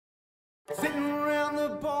Sitting around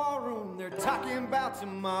the ballroom, they're talking about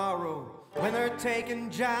tomorrow when they're taking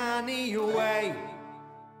Johnny away.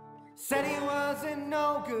 Said he wasn't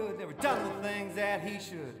no good, never done the things that he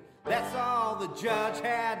should. That's all the judge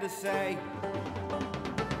had to say.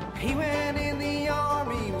 He went in the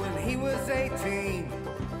army when he was 18.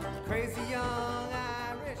 Crazy young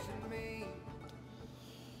Irish and me.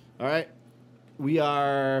 All right. We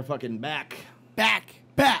are fucking back. Back.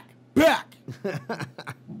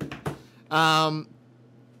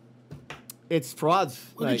 It's frauds.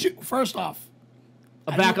 Look at you. First off,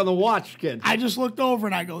 I'm back on the watch, kid. I just looked over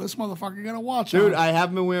and I go, this motherfucker got a watch Dude, on. I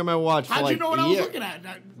haven't been wearing my watch for How'd like you know what a I was year. looking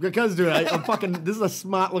at? Because, dude, I'm fucking, this is a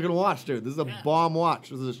smart looking watch, dude. This is a bomb watch.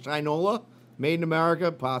 This is a Shinola, made in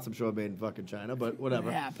America. Parts, I'm sure, made in fucking China, but whatever.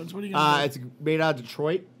 It happens. What are you going to do? It's made out of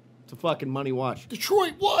Detroit. It's a fucking money watch.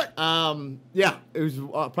 Detroit, what? Yeah, it was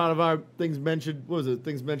part of our things mentioned. What was it?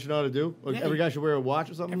 Things mentioned ought to do. Like, Yeah. every guy should wear a watch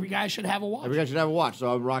or something. Every guy should have a watch. Every guy should have a watch.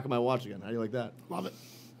 So I'm rocking my watch again. How do you like that? Love it.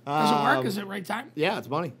 Does it work? Is it right time? Yeah, it's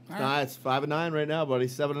money. All right. It's 5 and 9 right now, buddy.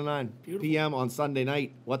 7 and 9 Beautiful. p.m. on Sunday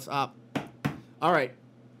night. What's up? All right,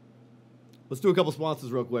 let's do a couple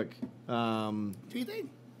sponsors real quick. Do you think?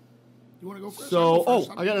 You want to go first? So, I'll go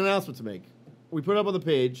first. I got an announcement to make. We put it up on the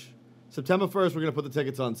page. September 1st, we're going to put the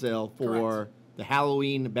tickets on sale for Correct. the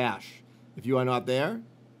Halloween Bash. If you are not there,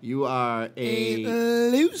 you are a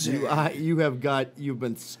loser. You've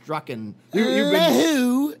been strucken. You've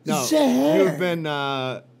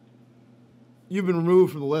been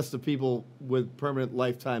removed from the list of people with permanent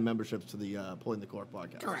lifetime memberships to the Pulling the Cork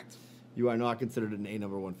podcast. Correct. You are not considered an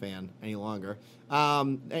number one fan any longer.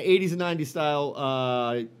 80s and 90s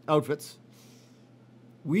style outfits.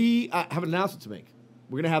 We have an announcement to make.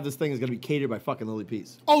 We're going to have this thing is going to be catered by fucking Lily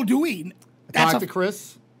Pease. Oh, do we? Talk to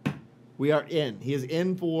Chris. We are in. He is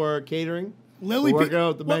in for catering. Lily We're working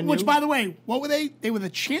out the menu. Which, by the way, what were they? They were the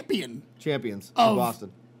champions of of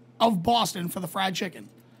Boston. Of Boston for the fried chicken.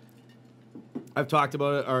 I've talked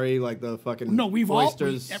about it already, like the fucking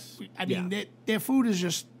oysters. Their food is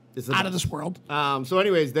just It's the out of best. this world. So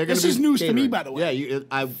anyways, they're going to be This is news to me, catering. by the way. Yeah,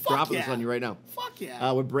 I'm dropping this yeah. on you right now. Fuck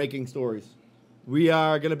yeah. With breaking stories. We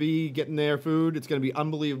are going to be getting their food. It's going to be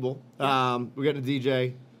unbelievable. We're getting a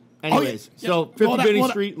DJ. Anyways, yeah. so 50 Binney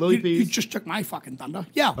Street, Lily You Pease. just took my fucking thunder.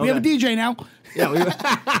 Yeah, we have a DJ now. Yeah,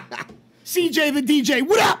 CJ the DJ,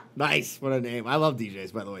 what up? nice. What a name. I love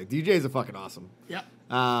DJs, by the way. DJs are fucking awesome. Yeah.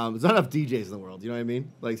 There's not enough DJs in the world. You know what I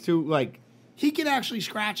mean? Like, it's too, like... He can actually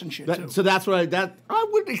scratch and shit, too. So that's what I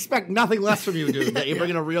would expect nothing less from you, dude. That you're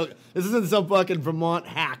bringing a real... This isn't some fucking Vermont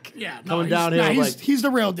hack coming down here he's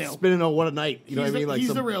the real deal. spinning on what a night. You know what I mean? Like he's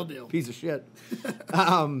some the real deal. Piece of shit.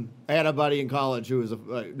 I had a buddy in college who was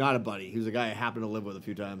not a buddy. He was a guy I happened to live with a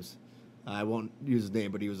few times. I won't use his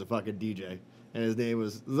name, but he was a fucking DJ. And his name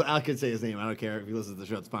was... I could say his name. I don't care. If he listens to the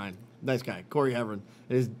show, it's fine. Nice guy. Corey Heverin.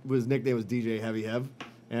 And his nickname was DJ Heavy Hev.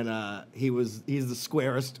 And he's the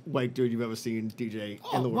squarest white dude you've ever seen DJ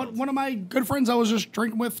in the world. One of my good friends I was just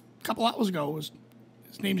drinking with a couple hours ago his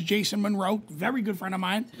name's Jason Monroe, very good friend of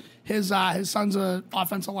mine. His son's an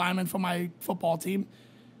offensive lineman for my football team.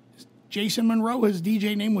 Jason Monroe, his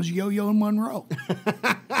DJ name was Yo-Yo Monroe.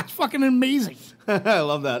 It's fucking amazing. I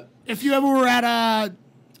love that. If you ever were at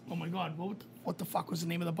oh my God, what the fuck was the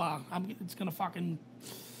name of the bar? It's gonna fucking...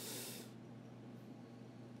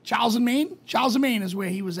 Charles and Main? Charles and Main is where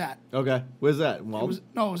he was at. Okay. Where's that? Walden?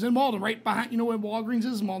 It was in Malden, right behind, you know where Walgreens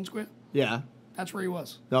is, Malden Square? Yeah. That's where he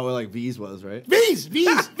was. Not where like V's was, right? V's! It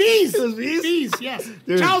was V's? V's, yes.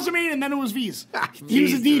 Dude. Charles and Main, and then it was V's. He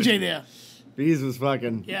was a V's, DJ there. V's was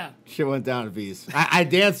fucking... Yeah. Shit went down at V's. I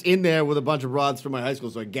danced in there with a bunch of rods from my high school,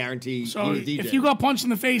 so I guarantee So he was DJ. if you got punched in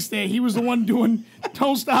the face there, he was the one doing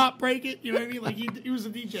Don't Stop, Break It. You know what I mean? Like he was a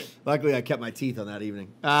DJ. Luckily, I kept my teeth on that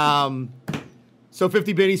evening. So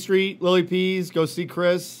 50 Binney Street, Lily Pease, go see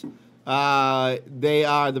Chris. They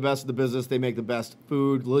are the best of the business. They make the best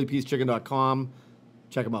food. LilyPeaseChicken.com.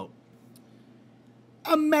 Check them out.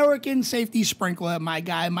 American Safety Sprinkler, my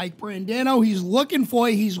guy Mike Brandano. He's looking for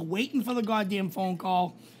you. He's waiting for the goddamn phone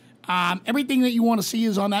call. Everything that you want to see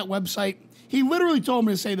is on that website. He literally told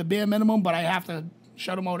me to say the bare minimum, but I have to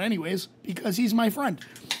shut him out anyways because he's my friend.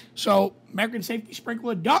 So,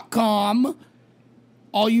 AmericanSafetySprinkler.com.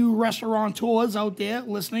 All you restaurateurs out there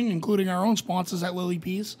listening, including our own sponsors at Lily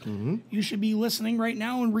Pease, you should be listening right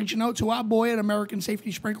now and reaching out to our boy at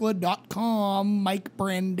AmericanSafetySprinkler.com, Mike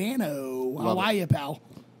Brandano. How are you, pal?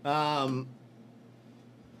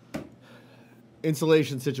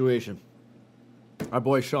 Insulation situation. Our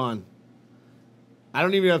boy Sean. I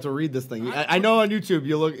don't even have to read this thing. I know on YouTube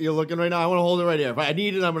you're looking right now. I want to hold it right here. If I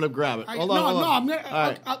need it, I'm going to grab it. Hold on.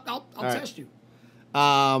 I'll test you.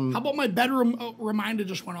 How about my bedroom reminder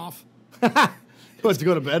just went off? Wants to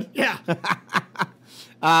go to bed? Yeah.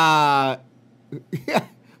 Yeah.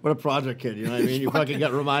 What a project kid, you know what I mean? You fucking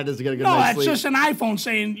get reminders to get a good No, night's that's sleep. just an iPhone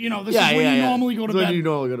saying, this is when you normally go to When bed. you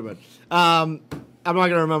normally go to bed. I'm not going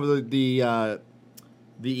to remember the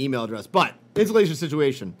email address, but installation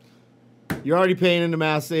situation. You're already paying into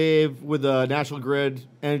Mass Save with the National Grid,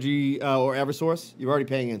 Energy, or Eversource. You're already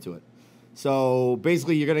paying into it. So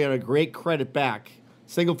basically, you're going to get a great credit back.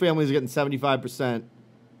 Single families are getting 75%,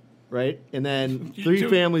 right? And then three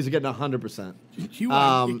families are getting 100%.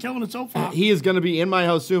 You're killing it so far. He is going to be in my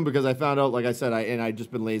house soon because I found out, like I said, I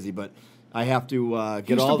just been lazy, but I have to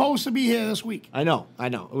get He's all. supposed to be here this week. I know.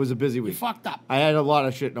 It was a busy week. You fucked up. I had a lot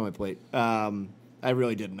of shit on my plate. I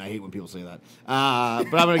really didn't. I hate when people say that. But I'm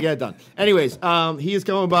going to get it done. Anyways, he is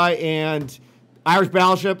coming by, and Irish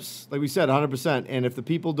battleships, like we said, 100%. And if the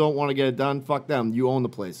people don't want to get it done, fuck them. You own the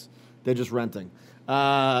place. They're just renting.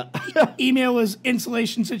 Email is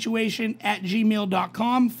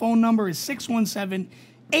installationsituation@gmail.com. Phone number is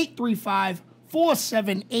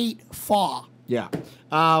 617-835-4784. Yeah.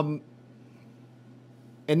 And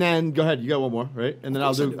then go ahead. You got one more, right? And then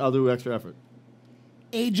I'll do extra effort.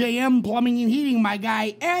 AJM Plumbing and Heating, my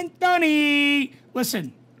guy Anthony.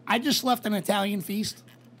 Listen, I just left an Italian feast.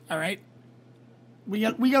 All right, we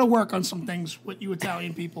got to work on some things with you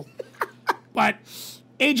Italian people. But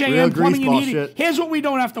AJM Plumbing and Heating. Shit. Here's what we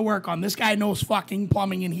don't have to work on. This guy knows fucking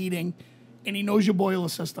plumbing and heating, and he knows your boiler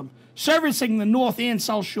system. Servicing the North and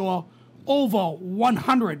South Shore, over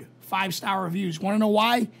 100 5-star reviews. Want to know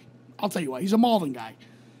why? I'll tell you why. He's a Malden guy.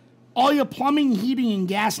 All your plumbing, heating, and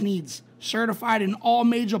gas needs. Certified in all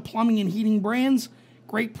major plumbing and heating brands.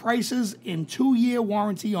 Great prices and 2-year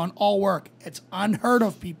warranty on all work. It's unheard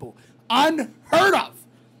of, people. Unheard of.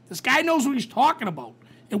 This guy knows what he's talking about.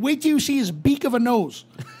 And wait till you see his beak of a nose.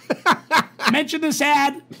 Mention this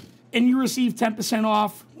ad, and you receive 10%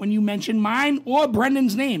 off when you mention mine or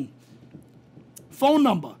Brendan's name. Phone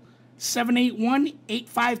number,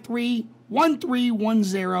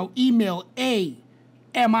 781-853-1310. Email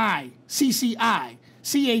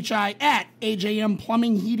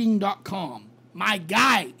amiccichi@ajmplumbingheating.com. My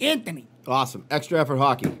guy, Anthony. Awesome. Extra effort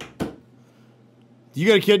hockey. You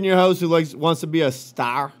got a kid in your house who wants to be a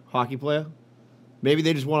star hockey player? Maybe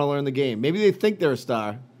they just want to learn the game. Maybe they think they're a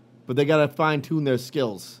star, but they got to fine-tune their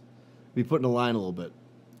skills. Be put in the line a little bit.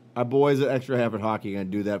 Our boys at Extra Effort Hockey are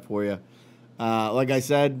going to do that for you. Like I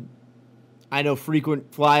said, I know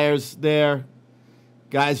frequent flyers there.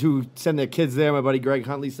 Guys who send their kids there. My buddy Greg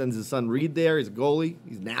Huntley sends his son Reed there. He's a goalie.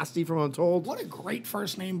 He's nasty from what I'm told. What a great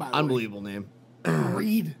first name, by the Unbelievable name. way.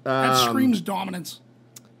 Reed. That screams dominance.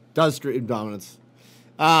 Does scream dominance.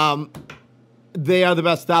 They are the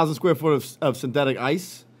best 1,000 square foot of synthetic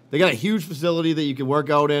ice. They got a huge facility that you can work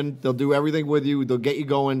out in. They'll do everything with you. They'll get you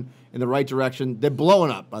going in the right direction. They're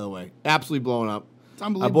blowing up, by the way. Absolutely blowing up. It's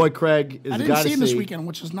unbelievable. Our boy Craig is I the didn't guy see to him this weekend,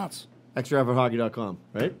 which is nuts. ExtraEffortHockey.com,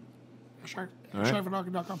 right? Sure. right.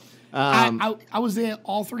 SharefordHockey.com. I was there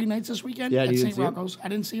all 3 nights this weekend Yeah, at you didn't St. see him? Rocco's. I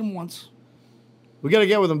didn't see him once. We got to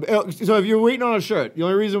get with him. So if you're waiting on a shirt, the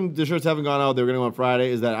only reason the shirts haven't gone out, they were going to go on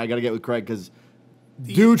Friday, is that I got to get with Craig because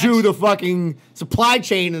due to the fucking supply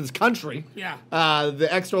chain in this country, Yeah. The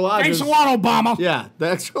extra larges. Thanks a lot, Obama. Yeah,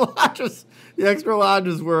 the extra larges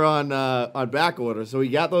were on back order, so we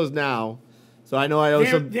got those now. So I know I owe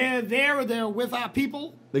some. They're with our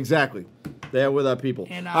people. Exactly, they're with our people.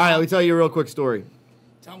 And, all right, let me tell you a real quick story.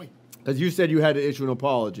 Tell me. Because you said you had to issue an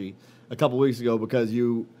apology a couple weeks ago because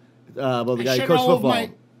you about the guy who shit coached all over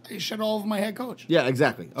football. I shit all over my head coach. Yeah,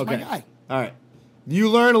 exactly. Okay. my guy. All right. You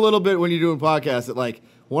learn a little bit when you're doing podcasts that, like,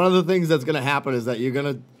 one of the things that's going to happen is that you're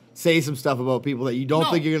going to say some stuff about people that you don't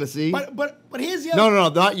think you're going to see. But here's the other. No,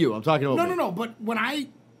 not you. I'm talking about me. No. But when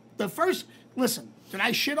listen, did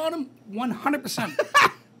I shit on him? 100%.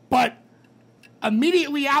 But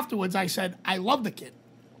immediately afterwards, I said, I love the kid.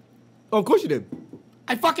 Oh, of course you did.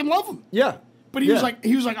 I fucking love him. Yeah. But he was like,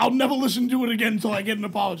 I'll never listen to it again until I get an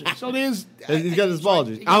apology. So he's got his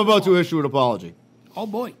apology. I'm about to issue an apology. Oh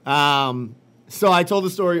boy. So I told the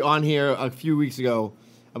story on here a few weeks ago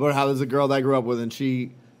about how there's a girl that I grew up with, and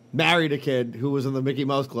she married a kid who was in the Mickey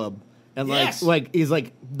Mouse Club, and Yes. he's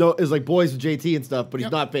like boys with JT and stuff, but he's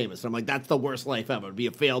not famous. And I'm like, that's the worst life ever, to be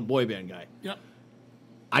a failed boy band guy. Yep.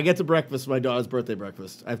 I get to breakfast, my daughter's birthday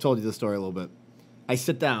breakfast. I've told you this story a little bit. I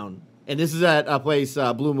sit down, and this is at a place,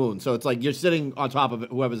 Blue Moon, so it's like you're sitting on top of it,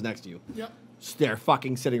 whoever's next to you. Yep. They're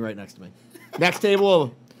fucking sitting right next to me. Next table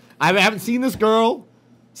over. I haven't seen this girl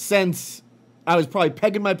since I was probably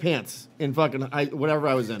pegging my pants in fucking whatever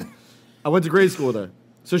I was in. I went to grade school with her.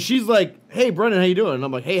 So she's like, hey, Brendan, how you doing? And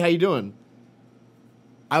I'm like, hey, how you doing?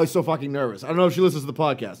 I was so fucking nervous. I don't know if she listens to the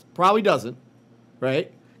podcast. Probably doesn't,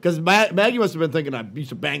 right? Because Maggie must have been thinking I used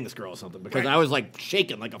to bang this girl or something because Right. I was like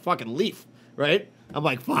shaking like a fucking leaf, right? I'm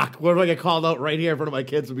like, fuck, what if I get called out right here in front of my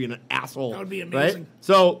kids for being an asshole? That would be amazing. Right?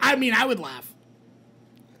 So I mean, I would laugh.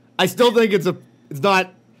 I still think it's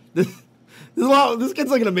not. This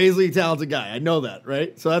kid's like an amazingly talented guy. I know that,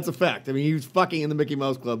 right? So that's a fact. I mean, he was fucking in the Mickey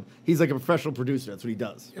Mouse Club. He's like a professional producer. That's what he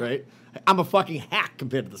does, right? I'm a fucking hack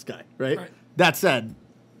compared to this guy, right? That said,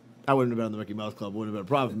 I wouldn't have been on the Mickey Mouse Club. Wouldn't have been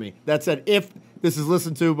a problem for me. That said, if this is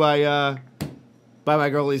listened to by my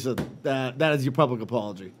girl Lisa, that is your public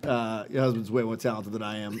apology. Your husband's way more talented than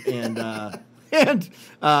I am, and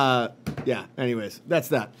yeah. Anyways, that's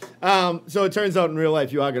that. So it turns out in real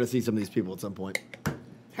life you are going to see some of these people at some point.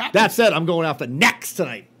 That said, I'm going after necks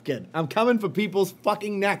tonight, kid. I'm coming for people's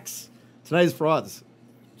fucking necks. Tonight is frauds.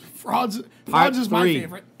 Frauds Part is three. my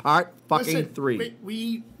favorite. Part fucking Listen, 3.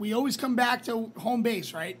 We always come back to home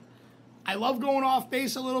base, right? I love going off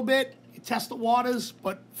base a little bit. You test the waters,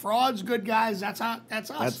 but frauds, good guys. That's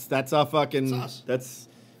us. That's our fucking. That's us. That's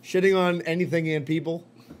shitting on anything and people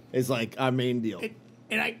is like our main deal.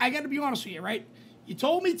 And I got to be honest with you, right? You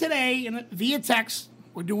told me today via text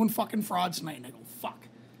we're doing fucking frauds tonight, and I go fuck.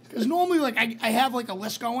 Because normally, like, I have, like, a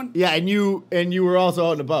list going. Yeah, and you were also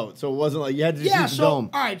out and about, so it wasn't like you had to just use the dome.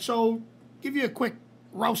 All right, so give you a quick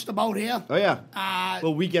roust about here. Oh, yeah.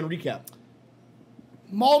 Little weekend recap.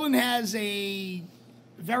 Malden has I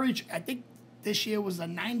think this year was the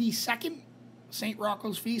 92nd St.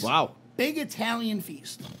 Rocco's Feast. Wow. Big Italian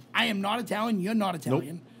feast. I am not Italian, you're not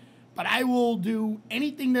Italian. Nope. But I will do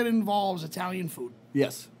anything that involves Italian food.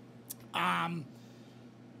 Yes. And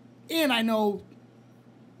I know...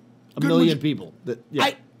 A million people.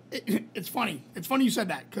 It's funny. It's funny you said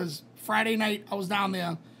that because Friday night I was down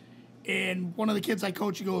there, and one of the kids I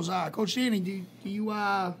coach, he goes, "Coach Danny, do you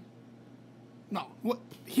no, what?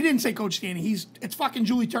 He didn't say Coach Danny. It's fucking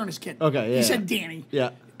Julie Turner's kid. Okay, yeah. He said Danny.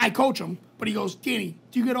 Yeah. I coach him, but he goes, Danny,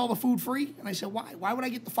 do you get all the food free? And I said, why? Why would I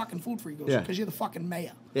get the fucking food free? He goes, because you're the fucking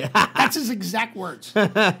mayor. Yeah. That's his exact words.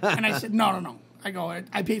 And I said, no. I go,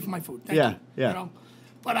 I pay for my food. Thank you. Yeah. You know?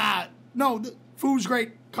 But no, the food's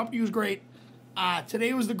great. Company was great.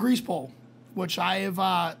 Today was the grease pole, which I have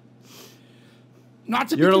not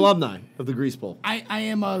to. You're an alumni of the grease pole. I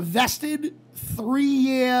am a vested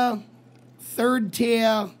 3-year, third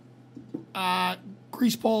tier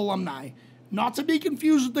grease pole alumni. Not to be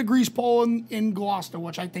confused with the grease pole in Gloucester,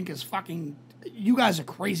 which I think is fucking. You guys are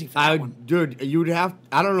crazy for that one. Dude, you would have.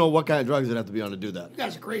 I don't know what kind of drugs it'd have to be on to do that. You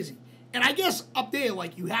guys are crazy. And I guess up there,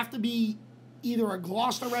 like, you have to be either a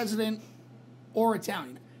Gloucester resident or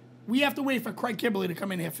Italian. We have to wait for Craig Kimberly to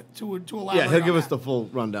come in here to elaborate. Yeah, he'll give on us the full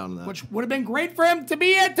rundown of that. Which would have been great for him to be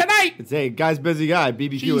here tonight. It's a guy's busy guy,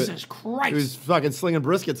 BBQ. Jesus Christ. He was fucking slinging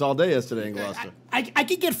briskets all day yesterday in Gloucester. I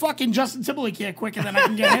could get fucking Justin Timberlake here quicker than I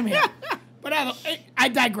can get him here. But I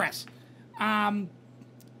digress. Ours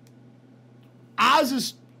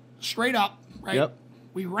is straight up, right? Yep.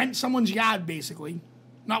 We rent someone's yard, basically.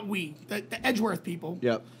 Not we, the Edgeworth people.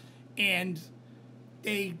 Yep. And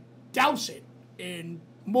they douse it in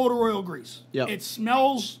motor oil grease. Yep. It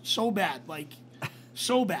smells so bad, like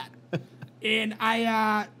so bad. And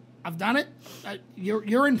I've done it.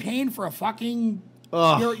 You're in pain for a fucking.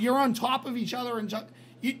 You're on top of each other and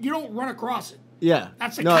you don't run across it. Yeah.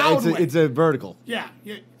 That's a coward way. It's a vertical. Yeah,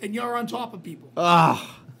 and you're on top of people.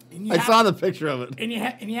 I saw the picture of it. And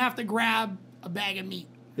you have to grab a bag of meat.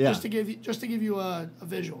 Yeah. Just to give you a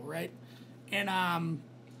visual, right? And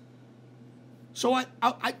so I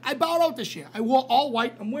bowed out this year. I wore all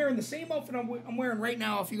white. I'm wearing the same outfit I'm wearing right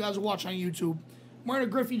now. If you guys are watching on YouTube, I'm wearing a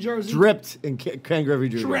Griffey jersey. Dripped in Ken Griffey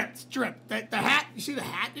jersey. Dripped. The hat. You see the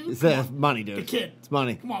hat, dude? It's that money, dude. The kid. It's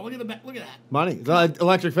money. Come on, look at that. Money. It's an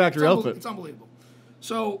Electric Factory outfit. It's unbelievable.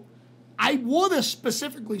 So I wore this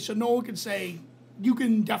specifically so no one could say you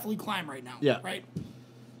can definitely climb right now. Yeah. Right.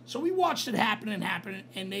 So we watched it happen,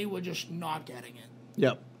 and they were just not getting it.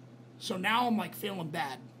 Yep. So now I'm like feeling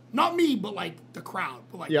bad. Not me, but like the crowd.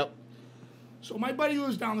 But like, yep. So my buddy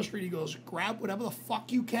lives down the street. He goes, grab whatever the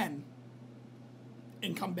fuck you can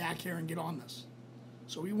and come back here and get on this.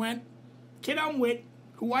 So we went. Kid I'm with,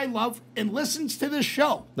 who I love and listens to this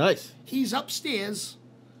show. Nice. He's upstairs.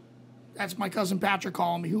 That's my cousin Patrick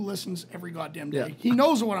calling me, who listens every goddamn day. Yeah. He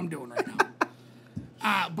knows what I'm doing right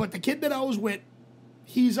now. But the kid that I was with,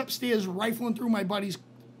 he's upstairs rifling through my buddies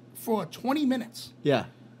for 20 minutes. Yeah.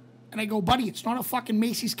 And I go, buddy, it's not a fucking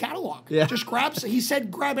Macy's catalog. Yeah. Just he said,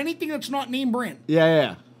 grab anything that's not name brand.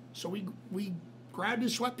 Yeah. So we grabbed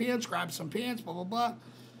his sweatpants, grabbed some pants, blah, blah, blah.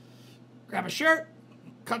 Grab a shirt,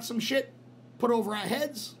 cut some shit, put over our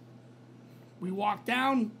heads. We walk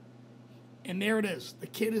down, and there it is. The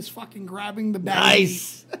kid is fucking grabbing the bag.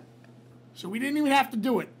 Nice. So we didn't even have to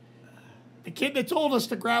do it. The kid that told us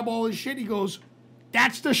to grab all his shit, he goes,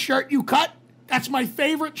 "That's the shirt you cut? That's my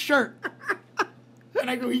favorite shirt." And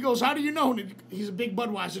I go, he goes, "How do you know?" And he's a big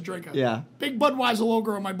Budweiser drinker. Yeah. Big Budweiser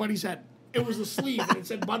logo on my buddy's head. It was the sleeve, and it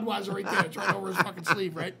said Budweiser right there. It's right over his fucking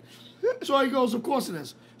sleeve, right? So he goes, "Of course it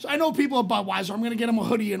is." So I know people at Budweiser. I'm going to get him a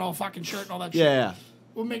hoodie and all fucking shirt and all that shit. Yeah.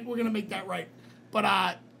 We're going to make that right.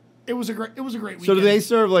 But it was a great weekend. So do they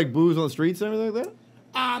serve like booze on the streets and everything like that?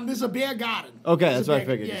 There's a beer garden. Okay, There's that's a what I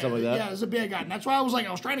beer- figured. Yeah, Something like that. Yeah, there's a beer garden. That's why I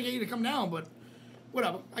was trying to get you to come down, but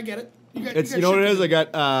whatever. I get it. You You know what it is? I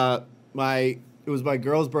got it was my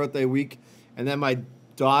girl's birthday week, and then my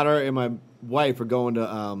daughter and my wife are going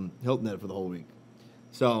to Hilton Head for the whole week.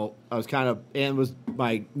 So I was and was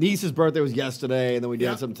my niece's birthday was yesterday, and then we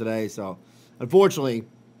did something today. So unfortunately,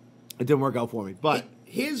 it didn't work out for me. But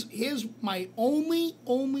here's my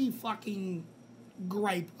only fucking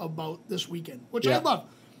gripe about this weekend, which I love.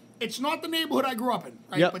 It's not the neighborhood I grew up in,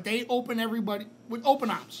 right? Yep. But they open everybody with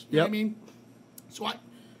open arms. You know what I mean? So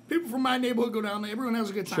people from my neighborhood go down there. Everyone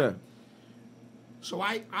has a good time. Sure. So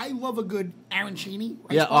I love a good arancini.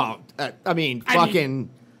 Yeah.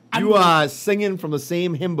 You are singing from the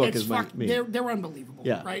same hymn book as me. They're unbelievable.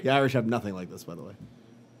 Yeah. Right. The Irish have nothing like this, by the way.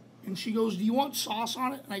 And she goes, "Do you want sauce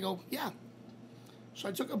on it?" And I go, "Yeah." So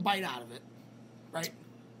I took a bite out of it. Right.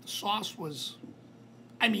 The sauce was,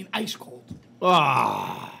 ice cold.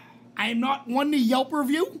 Ah. I am not one to Yelp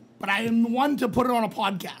review, but I am one to put it on a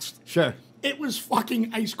podcast. Sure. It was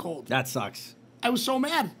fucking ice cold. That sucks. I was so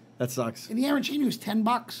mad. That sucks. And the arancini was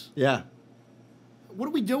 $10. Yeah. What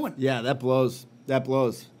are we doing? Yeah, that blows. That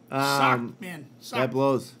blows. Sucked, man. Sucked. That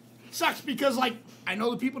blows. Sucks because I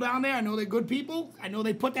know the people down there. I know they're good people. I know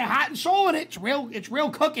they put their heart and soul in it. It's real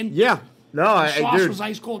cooking. Yeah. No, The sauce was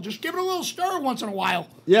ice cold. Just give it a little stir once in a while.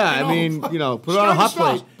 Yeah, put it on a hot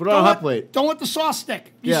plate. Put it on a hot plate. Don't let the sauce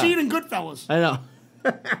stick. You see it in Goodfellas. I know.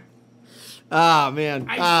 Ah, man.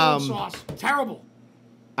 Ice cold sauce. Terrible.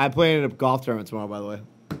 I'm playing in a golf tournament tomorrow, by the way,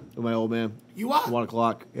 with my old man. You are? 1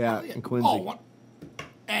 o'clock. Yeah, in Quincy.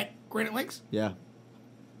 At Granite Lakes? Yeah.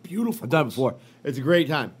 Beautiful. I've done it before. It's a great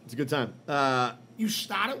time. It's a good time. You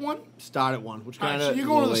start at 1? Start at 1, which All kind right, of so you're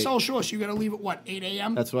going to the South Shore, so you got to leave at 8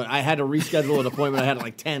 a.m.? That's what I had to reschedule an appointment. I had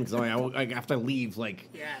at 10 because I have to leave Yeah,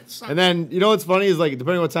 it sucks. And then you know what's funny is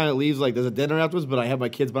depending on what time it leaves, there's a dinner afterwards. But I have my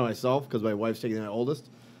kids by myself because my wife's taking my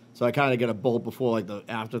oldest, so I kind of get a bolt before the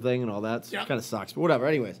after thing and all that. So it kind of sucks, but whatever.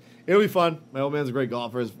 Anyways, it'll be fun. My old man's a great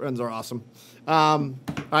golfer. His friends are awesome. All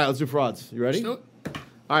right, let's do frauds. You ready? Let's do it.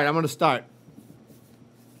 All right, I'm gonna start.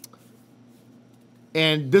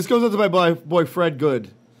 And this goes out to my boy Fred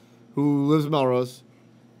Good, who lives in Melrose.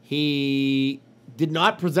 He did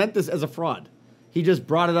not present this as a fraud. He just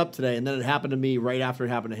brought it up today, and then it happened to me right after it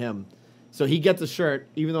happened to him. So he gets a shirt,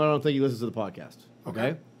 even though I don't think he listens to the podcast.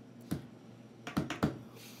 Okay?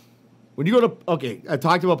 When you go to... I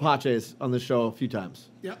talked about Pace's on this show a few times.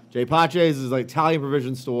 Yeah. Jay Pace's is Italian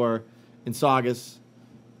provision store in Saugus.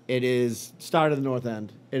 It is started in the North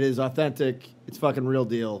End. It is authentic. It's fucking real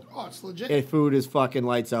deal. Oh, it's legit. Food is fucking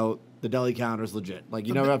lights out. The deli counter is legit.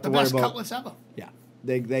 You never have to worry about... The best cutlets ever. Yeah.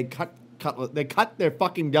 They cut their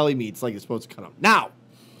fucking deli meats like you're supposed to cut them. Now,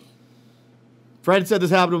 Fred said this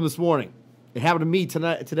happened to him this morning. It happened to me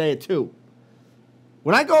today at 2.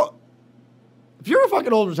 When I go... If you're a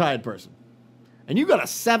fucking old retired person, and you got a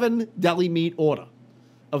 7 deli meat order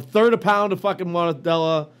of third a pound of fucking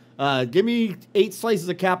mortadella, give me 8 slices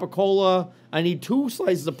of capicola, I need 2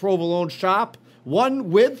 slices of provolone chop, one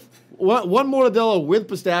mortadella with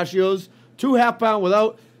pistachios, 2 half-pound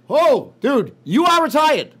without. Oh, dude, you are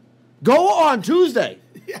retired. Go on Tuesday.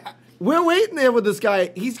 Yeah. We're waiting there with this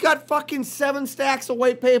guy. He's got fucking 7 stacks of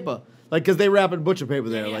white paper. Because they wrap in butcher paper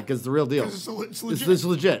there, because it's the real deal. It's legit. It's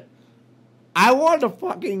legit. I wanted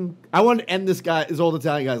to end this old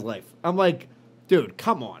Italian guy's life. I'm like, dude,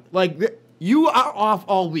 come on. You are off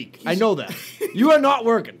all week. I know that. You are not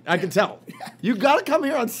working. I can tell. You got to come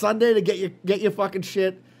here on Sunday to get your fucking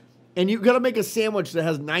shit, and you got to make a sandwich that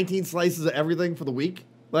has 19 slices of everything for the week.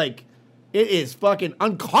 It is fucking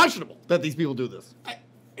unconscionable that these people do this. And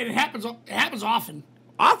it happens often.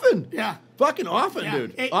 Often. Yeah. Fucking often, Yeah.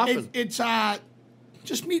 dude. Often. It's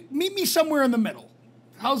just meet me somewhere in the middle.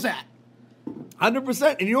 How's that?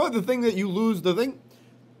 100%. And you know what? The thing that you lose,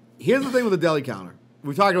 here's the thing with the deli counter.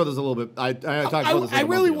 We talked about this a little bit. I talked about this. I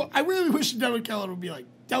really wish the deli counter would be like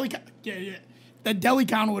yeah. The deli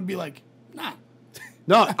counter would be like, nah.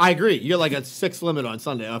 No, I agree. You get a 6 limit on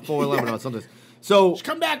Sunday, a 4 limit on Sundays. So Just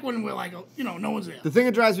come back when we're no one's there. the thing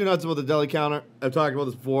that drives me nuts about the deli counter, I've talked about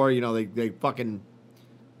this before. They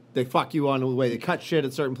fuck you on the way they cut shit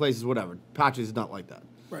at certain places, whatever. Patches is not like that.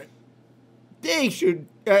 Right. they should.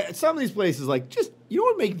 Some of these places, like, just you know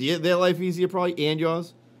what would make their life easier, probably, and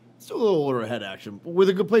yours. Still a little order ahead action with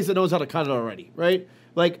a good place that knows how to cut it already, right?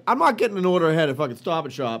 Like, I'm not getting an order ahead at fucking Stop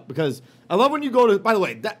and Shop because I love when you go to. By the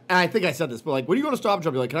way, I think I said this, but like when you go to Stop and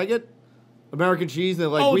Shop, you're like, "Can I get American cheese?" And they're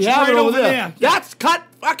like, "We have it over there." Yeah. That's cut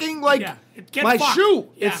fucking like my shoe.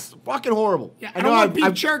 Yeah. It's fucking horrible. Yeah, I don't want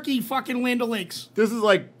beef jerky, fucking Land O'Lakes. This is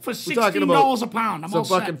like for $16 a pound. I'm all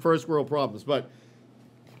set. Fucking first world problems, but.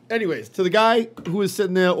 Anyways, to the guy who was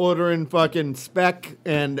sitting there ordering fucking speck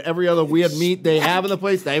and every other weird meat they have in the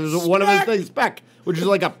place, that was one of his things, speck, which is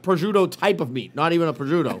like a prosciutto type of meat, not even a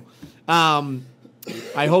prosciutto.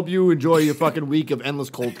 I hope you enjoy your fucking week of endless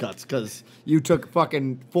cold cuts because you took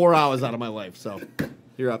fucking 4 hours out of my life. So,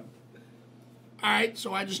 you're up. All right,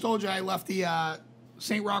 so I just told you I left the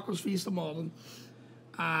St. Rocco's Feast of Malden.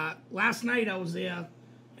 Last night I was there,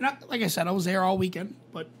 and like I said, I was there all weekend,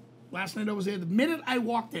 but last night I was there. The minute I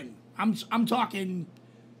walked in, I'm talking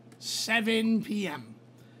 7 p.m.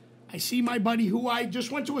 I see my buddy who I just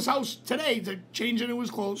went to his house today to change into his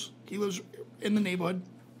clothes. He lives in the neighborhood.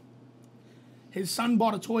 His son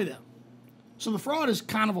bought a toy there. So the fraud is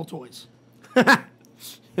Carnival Toys.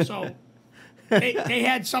 So they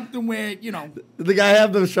had something where, you know. Did the guy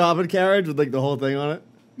have the shopping carriage with like the whole thing on it?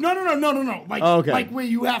 No. Like, like where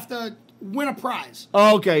you have to win a prize.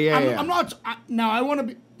 Oh, okay, yeah. I'm not. Now I want to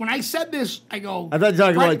be. When I said this, I go. I thought you were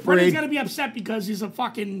talking about like Freddie's gonna be upset because he's a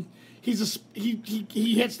fucking. He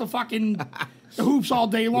hits the fucking the hoops all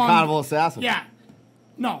day long. Carnival assassin. Yeah.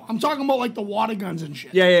 No, I'm talking about like the water guns and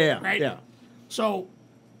shit. Yeah. Right. Yeah. So,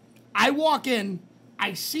 I walk in.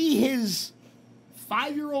 I see his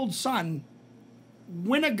 5-year-old son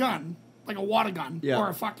win a gun, like a water gun, or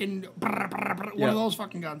a fucking one of those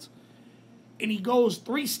fucking guns, and he goes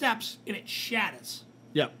 3 steps and it shatters.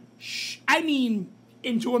 Yeah. I mean,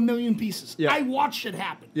 into a million pieces. Yeah. I watched it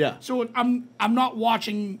happen. Yeah. So I'm not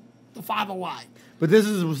watching the father lie. But this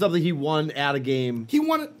is something he won at a game. He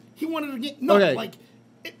wanted a game. No, okay. like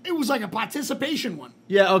it was like a participation one.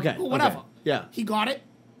 Yeah. Okay. Or whatever. Okay. Yeah. He got it.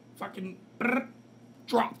 Fucking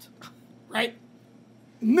dropped. Right.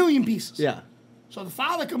 Million pieces. Yeah. So the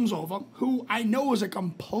father comes over, who I know is a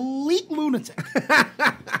complete lunatic.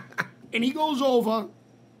 And he goes over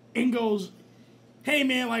and goes, "Hey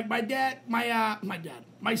man, like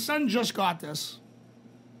my son just got this.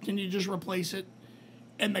 Can you just replace it?"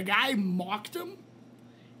 And the guy mocked him.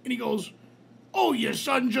 And he goes, "Oh, your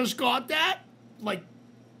son just got that?" Like,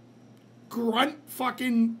 grunt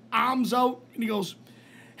fucking arms out. And he goes,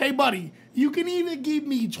 "Hey buddy, you can either give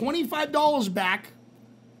me $25 back,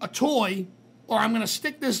 a toy, or I'm going to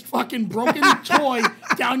stick this fucking broken toy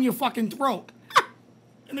down your fucking throat."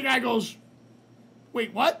 And the guy goes,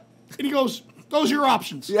 "Wait, what?" And he goes, "Those are your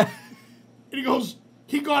options." Yeah. And he goes,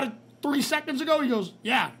 "He got it 3 seconds ago?" He goes,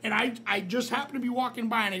 "Yeah." And I just happened to be walking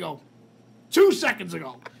by and I go, 2 seconds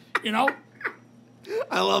ago. You know?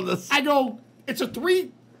 I love this. I go, "It's a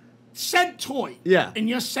 3-cent toy." Yeah. And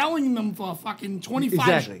you're selling them for fucking $25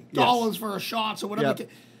 Exactly. Yes. for a shot or whatever. Yep.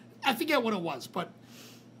 I forget what it was, but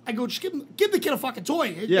I go, "Just give the kid a fucking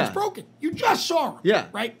toy. Yeah. It's broken. You just saw him." Yeah.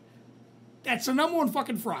 Right? That's the number one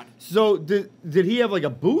fucking fraud. So did he have like a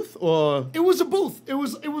booth or? It was a booth. It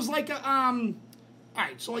was like a all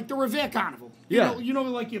right, so like the Revere Carnival. You know,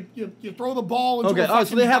 like you throw the ball into Okay. a fucking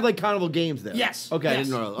So they have like carnival games there. Yes. Okay. Yes. I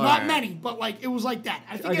didn't know. All Not right. many, but like it was like that.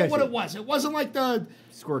 I forget Okay, what so- it was. It wasn't like the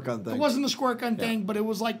Squirt gun thing. It wasn't the squirt gun thing, but it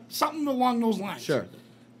was like something along those lines. Sure.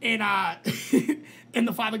 And and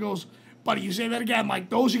the father goes, "Buddy, you say that again. Like,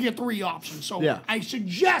 those are your 3 options. So Yeah. I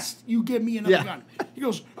suggest you give me another Yeah. gun." He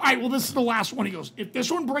goes, "All right, well, this is the last one." He goes, "If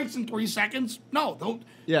this one breaks in 3 seconds, no,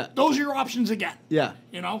 those are your options again." Yeah.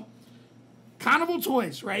 You know? Carnival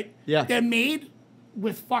toys, right? Yeah. They're made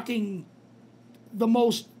with fucking the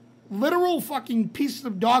most literal fucking pieces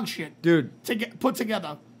of dog shit. Dude. To get put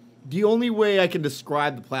together. The only way I can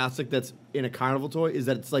describe the plastic that's in a carnival toy is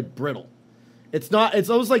that it's like brittle. It's not.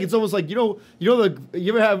 It's almost like you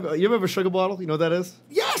ever have a sugar bottle? You know what that is?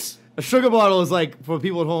 Yes. A sugar bottle is like for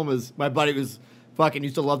people at home. Is my buddy was fucking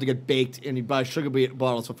used to love to get baked and he'd buy sugar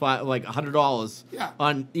bottles for $100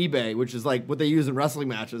 on eBay, which is like what they use in wrestling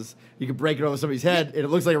matches. You can break it over somebody's head and it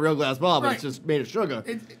looks like a real glass bottle, but it's just made of sugar.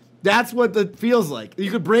 That's what it feels like.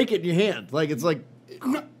 You could break it in your hand. Like it's like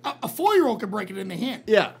a 4-year-old could break it in the hand.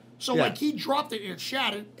 Yeah. So like he dropped it and it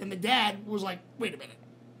shattered, and the dad was like, "Wait a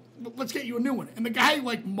minute, let's get you a new one." And the guy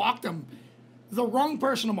like mocked him. The wrong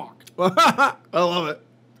person to mock. I love it.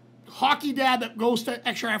 Hockey dad that goes to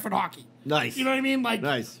extra effort hockey. Nice. You know what I mean? Like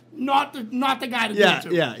nice. Not the guy to do it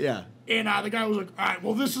to. Yeah. And the guy was like, "All right,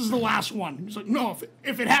 well, this is the last one." He's like, "No,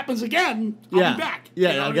 if it happens again, I'll be back." Yeah,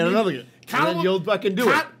 You know I'll what get I mean? another one. and then you'll fucking do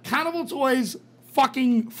it. Carnival Toys,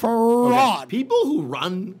 fucking fraud. Okay. People who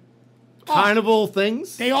run carnival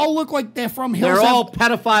things, they all look like they're from Hills. They're all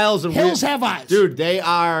pedophiles and Hills Have Eyes. Dude, they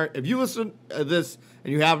are. If you listen to this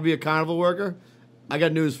and you happen to be a carnival worker, I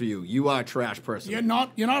got news for you. You are a trash person. You're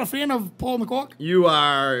not a fan of pulling the cork? You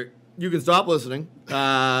are. You can stop listening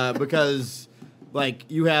because, like,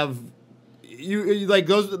 you have, you like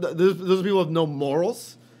those people have no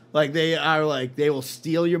morals. Like they are like they will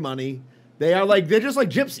steal your money. They're just like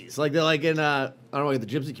gypsies. Like they're like in I don't know, like the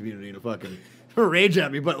gypsy community to fucking rage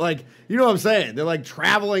at me, but like you know what I'm saying. They're like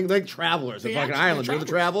traveling, like travelers. They're fucking island. They're the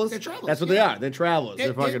travelers. They're travelers. That's what they are. They're travelers.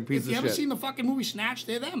 They're fucking pieces of shit. If you ever seen the fucking movie Snatch,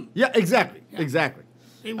 they're them. Yeah, exactly. Yeah. Exactly.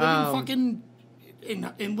 They live in fucking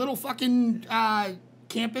in little fucking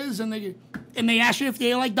campers, and they ask you if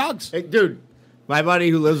they like dogs. Hey, dude, my buddy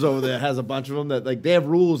who lives over there has a bunch of them that like they have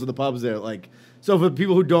rules in the pubs there. Like, so for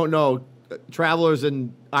people who don't know, travelers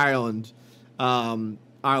in Ireland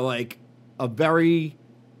are like a very.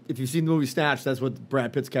 If you've seen the movie Snatch, that's what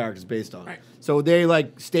Brad Pitt's character is based on. Right. So they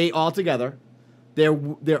like stay all together. They're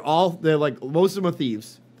like most of them are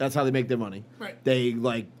thieves. That's how they make their money. Right. They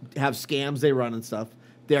like have scams they run and stuff.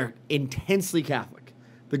 They're intensely Catholic.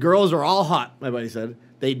 The girls are all hot, my buddy said.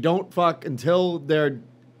 They don't fuck until they're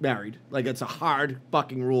married. Like, it's a hard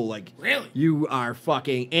fucking rule. Like, really? You are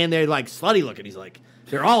fucking, and they're like slutty looking. He's like,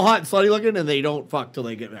 they're all hot and slutty looking, and they don't fuck till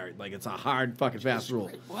they get married. Like, it's a hard fucking fast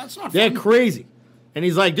rule. Well, that's not They're fun. crazy. And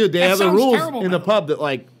he's like, dude, they have the rules terrible, in the pub that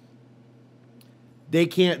like they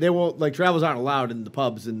won't, like, travelers aren't allowed in the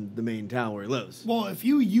pubs in the main town where he lives. Well, if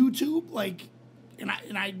you YouTube, like, and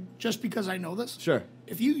I just because I know this, sure.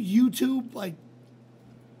 If you YouTube like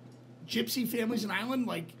gypsy families in Ireland,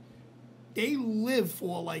 like they live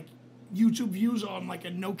for like YouTube views on like a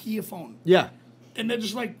Nokia phone. Yeah. And they're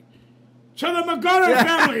just like, to the McGutter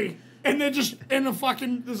family, and they're just in the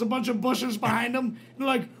fucking. There's a bunch of bushes behind them. And they're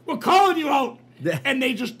like, we're calling you out. And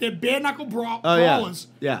they're bare knuckle brawlers.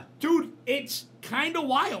 Yeah. Dude, it's kind of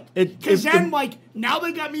wild. Because then, like, now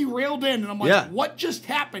they got me railed in, and I'm like, what just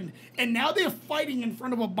happened? And now they're fighting in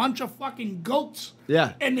front of a bunch of fucking goats.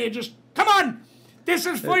 Yeah. And they're just, come on, this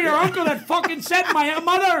is for your uncle that fucking said my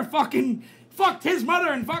mother fucking fucked his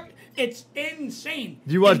mother and fuck. It's insane.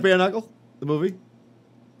 Did you watch Bare Knuckle, the movie?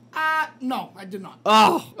 No, I did not.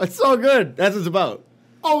 Oh, it's so good. That's what it's about.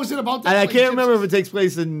 Oh, is it about that? And I like, can't remember if it takes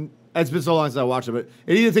place in. It's been so long since I watched it, but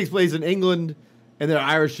it either takes place in England and they're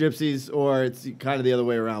Irish gypsies, or it's kind of the other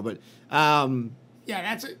way around. But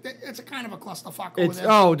yeah, that's a kind of a clusterfuck over there.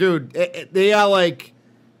 Oh, dude, they are like,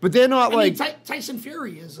 but they're not like. Tyson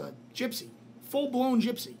Fury is a gypsy, full blown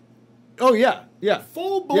gypsy. Oh yeah, yeah,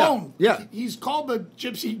 full blown. Yeah, he's called the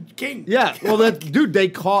Gypsy King. Yeah, well, dude,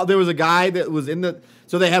 there was a guy that was in the.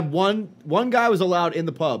 So they had one guy was allowed in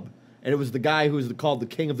the pub, and it was the guy who's called the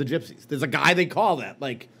King of the Gypsies. There's a guy they call that,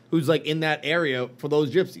 like, who's like in that area for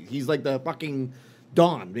those gypsies. He's like the fucking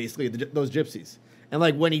Don, basically, those gypsies. And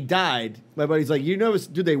like when he died, my buddy's like, you notice,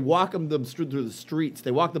 dude, they walk them through the streets.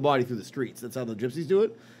 They walk the body through the streets. That's how the gypsies do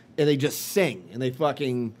it. And they just sing, and they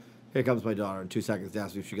fucking. Here comes my daughter in 2 seconds to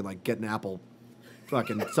ask me if she can like get an Apple,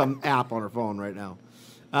 fucking some app on her phone right now.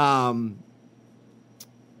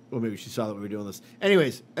 Well, maybe she saw that we were doing this.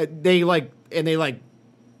 Anyways, they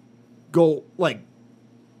go like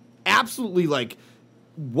absolutely like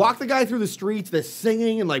walk the guy through the streets. They're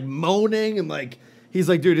singing and like moaning and like he's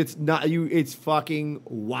like, dude, it's not you. It's fucking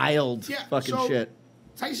wild, fucking shit.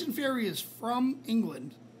 Tyson Fury is from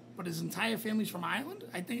England, but his entire family's from Ireland.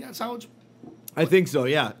 I think that's how it's. I think so.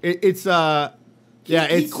 Yeah,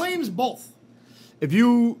 He claims both. If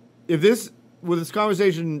this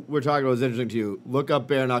conversation we're talking about is interesting to you, look up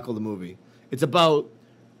Bare Knuckle, the movie. It's about.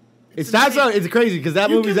 It starts out. It's crazy because that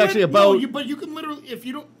movie is actually about. No, but you can literally, if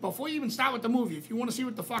you don't, before you even start with the movie, if you want to see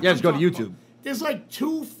what the fuck. Yeah, just go to YouTube. About, there's like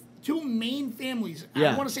two main families.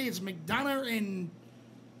 Yeah. I want to say it's McDonough and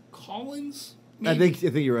Collins. Maybe. I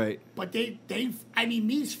think you're right. But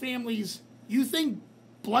these families, you think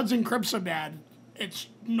Bloods and Crips are bad? It's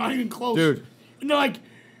not even close, dude. And they're like.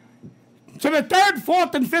 To the 3rd,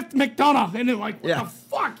 4th, and 5th McDonough. And they're like, what the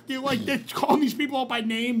fuck? They're calling these people out by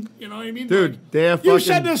name. You know what I mean? Dude, like, they're fucking... You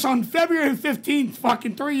said this on February 15th,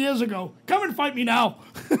 fucking 3 years ago. Come and fight me now.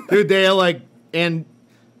 Dude, they're like... And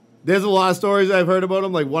there's a lot of stories I've heard about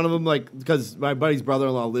them. Like, one of them, like... Because my buddy's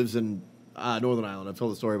brother-in-law lives in Northern Ireland. I've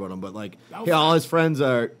told the story about him. But, like, all his friends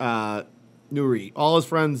are Newry. All his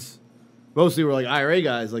friends... Mostly were like IRA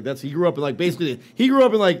guys. Like he grew up in like basically he grew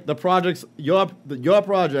up in like the projects your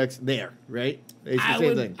projects there, right? It's the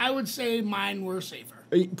same thing. I would say mine were safer.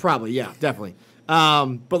 Probably, yeah, definitely.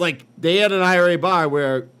 But like they had an IRA bar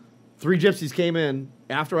where 3 gypsies came in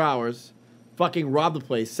after hours, fucking robbed the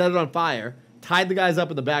place, set it on fire, tied the guys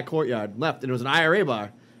up in the back courtyard, left, and it was an IRA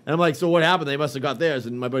bar. And I'm like, so what happened? They must have got theirs.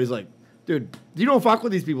 And my buddy's like, dude, you don't fuck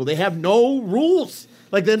with these people. They have no rules.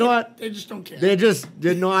 Like, they're not. They just don't care. They just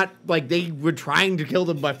did not, like, they were trying to kill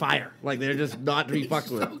them by fire. Like, they're just not to be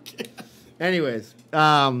fucked with. Okay. Anyways,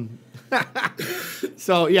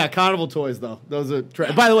 so yeah, carnival toys though. Those are.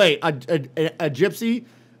 By the way, a gypsy,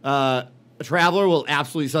 a traveler will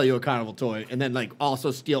absolutely sell you a carnival toy and then like also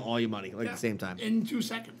steal all your money like at the same time. In 2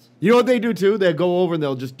 seconds. You know what they do too? They go over and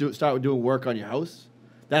they'll just start doing work on your house.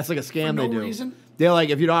 That's like a scam For no they do. reason? They're like,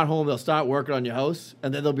 if you're not home, they'll start working on your house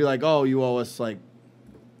and then they'll be like, oh, you owe us like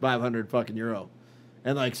 500 fucking euro,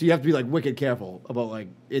 and like so you have to be like wicked careful about like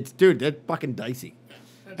they're fucking dicey.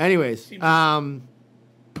 Anyways, come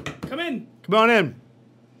in. Come on in.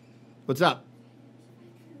 What's up?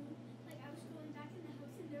 Like I was going back in the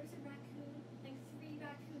house and there was a raccoon, like 3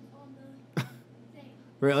 raccoons on the thing.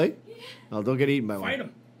 Really? Yeah. Oh, don't get eaten by Fight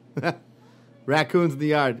one. him. Raccoons in the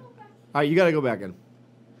yard. All right, you got to go back in.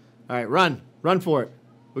 All right, run. Run for it.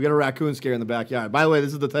 We got a raccoon scare in the backyard. By the way,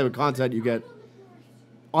 this is the type of content you get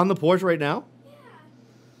on the porch right now. Yeah.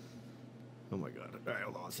 Oh my god. All right,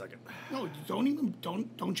 hold on a second. No,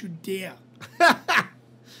 don't you dare.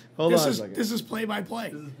 Hold on a second. This is play by play.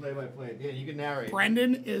 This is play by play. Yeah, you can narrate.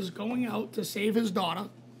 Brendan is going out to save his daughter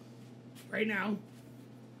right now.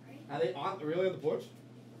 Are they really on the porch?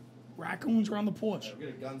 Raccoons are on the porch. I'm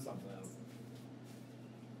gonna gun something out.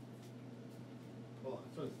 Hold on,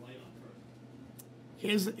 so it's light on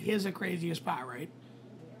first. Here's the craziest part, right?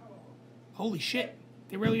 Holy shit.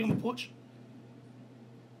 They're really on the porch?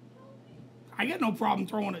 I got no problem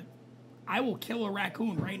throwing it. I will kill a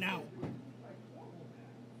raccoon right now.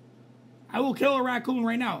 I will kill a raccoon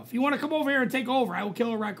right now. If you want to come over here and take over, I will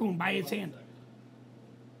kill a raccoon by its hand.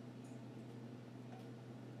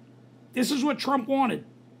 This is what Trump wanted.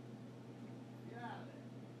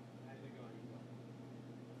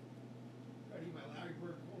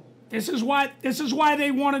 This is why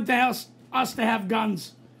they wanted us to have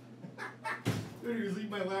guns. Dude, you leave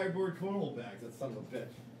my Larry Bird cornhole bags. That son of a bitch.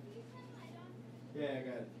 Yeah, I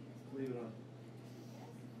got it. Leave it on.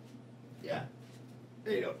 Yeah.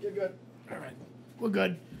 There you go. You're good. All right. We're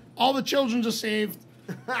good. All the children are saved.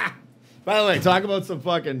 By the way, talk about some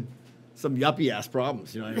yuppie ass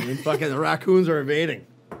problems. You know what I mean? Fucking the raccoons are invading.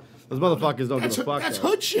 Those motherfuckers don't give a fuck. That's though.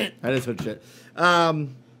 hood shit. That is hood shit.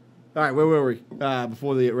 All right, where were we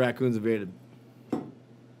before the raccoons invaded?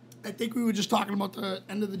 I think we were just talking about the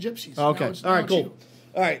end of the gypsies. Oh, okay. All right, cool. You.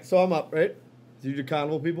 All right, so I'm up, right? Did you do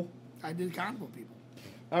carnival people? I did carnival people.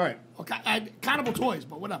 All right. Okay, carnival toys,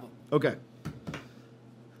 but whatever. Okay.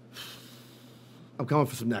 I'm coming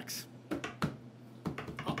for some necks.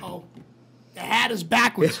 Uh-oh. The hat is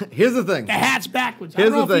backwards. Here's the thing. The hat's backwards. Here's I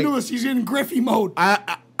don't know the if you thing. knew this. He's in Griffey mode.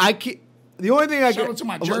 I can't. The only thing I Shout can. out to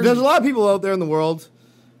my jersey. There's a lot of people out there in the world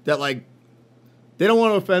that like they don't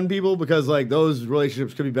want to offend people because like those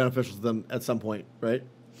relationships could be beneficial to them at some point, right?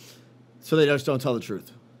 So they just don't tell the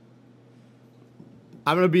truth.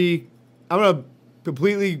 I'm gonna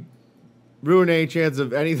completely ruin any chance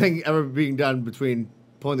of anything ever being done between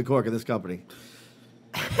pulling the cork in this company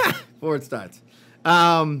before it starts.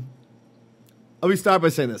 Let me start by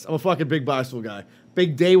saying this. I'm a fucking big Barstool guy.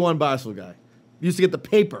 Big day one Barstool guy. Used to get the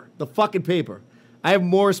paper, the fucking paper. I have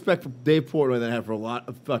more respect for Dave Portnoy than I have for a lot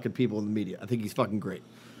of fucking people in the media. I think he's fucking great.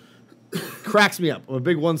 Cracks me up. I'm a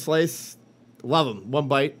big one slice. Love him. One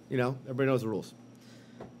bite. You know, everybody knows the rules.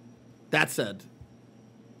 That said,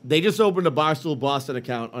 they just opened a Barstool Boston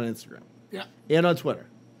account on Instagram. Yeah. And on Twitter.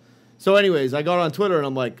 So anyways, I got on Twitter and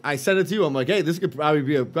I'm like, I sent it to you. I'm like, hey, this could probably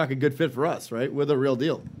be a fucking good fit for us, right? We're the real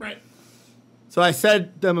deal. Right. So I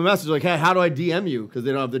sent them a message like, hey, how do I DM you? Because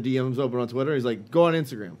they don't have the DMs open on Twitter. He's like, go on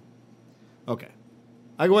Instagram. Okay.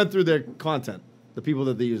 I went through their content, the people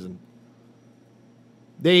that they're using.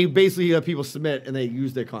 They basically have people submit and they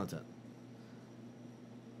use their content.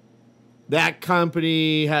 That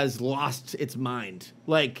company has lost its mind.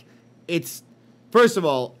 Like, it's, first of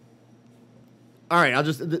all right,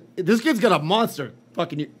 this kid's got a monster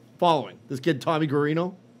fucking following. This kid, Tommy Guarino.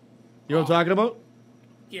 You know what I'm talking about?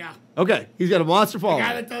 Yeah. Okay, he's got a monster The following.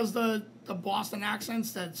 guy that does the Boston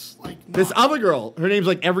accents, that's like... This not- other girl, her name's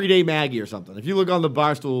like Everyday Maggie or something. If you look on the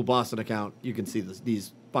Barstool Boston account, you can see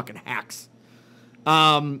these fucking hacks.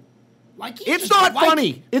 Why can't you It's just- not why-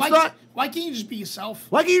 funny. It's why- not. Why can't you just be yourself?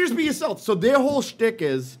 Why can't you just be yourself? So their whole shtick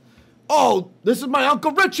is, oh, this is my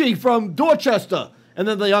Uncle Richie from Dorchester. And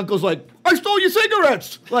then the uncle's like, I stole your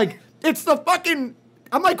cigarettes. Like, it's the fucking...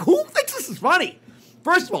 I'm like, who thinks this is funny?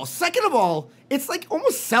 First of all. Second of all, it's like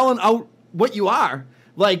almost selling out what you are,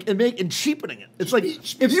 like, and cheapening it. It's like,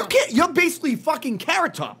 Just be if you yourself. can't... You're basically fucking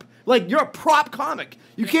Carrot Top. Like, you're a prop comic.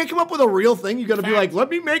 You can't come up with a real thing. You got to be like, let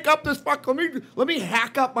me make up this let me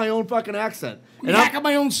hack up my own fucking accent. And hack up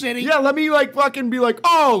my own city. Yeah, let me like fucking be like,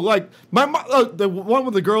 oh, like the one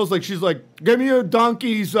with the girls, like she's like, give me a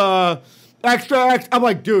donkey's extra X. I'm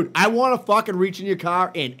like, dude, I want to fucking reach in your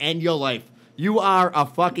car and end your life. You are a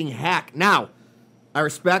fucking hack. Now, I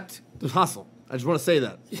respect the hustle. I just want to say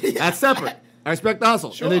that. That's separate. I respect the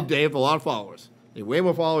hustle. Sure. And they have a lot of followers. They have way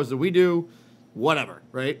more followers than we do. Whatever,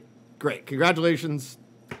 right? Great. Congratulations.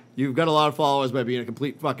 You've got a lot of followers by being a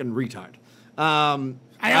complete fucking retard. I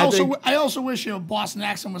also wish your Boston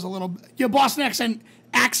accent was a little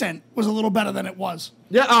better than it was.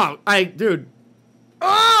 Yeah, dude.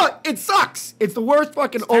 Oh, it sucks. It's the worst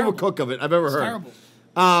fucking overcook of it I've ever heard. Terrible.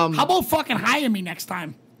 How about fucking hire me next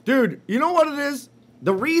time? Dude, you know what it is?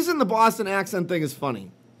 The reason the Boston accent thing is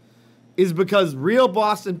funny is because real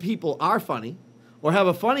Boston people are funny or have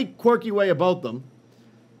a funny, quirky way about them,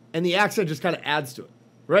 and the accent just kind of adds to it,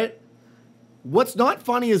 right? What's not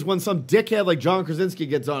funny is when some dickhead like John Krasinski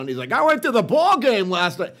gets on and he's like, I went to the ball game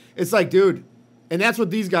last night. It's like, dude, and that's what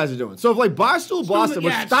these guys are doing. So if like Barstool Boston,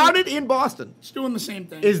 which started in Boston, it's doing the same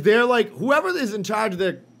thing. Is there like, whoever is in charge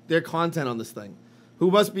of their content on this thing, who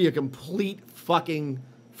must be a complete fucking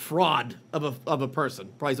fraud of a person,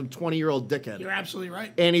 probably some 20-year-old dickhead. You're absolutely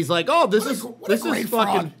right. And he's like, oh, this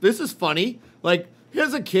is funny. Like,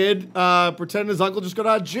 here's a kid pretending his uncle just got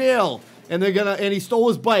out of jail, and he stole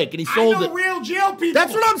his bike and he sold it. I know real jail people.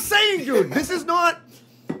 That's what I'm saying, dude. This is not.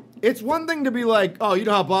 It's one thing to be like, oh, you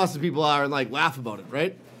know how Boston people are, and like laugh about it,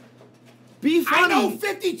 right? Be funny. I know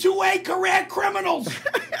 52A career criminals.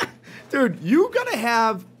 Dude, you gotta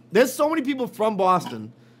have. There's so many people from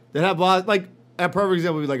Boston that have like. A perfect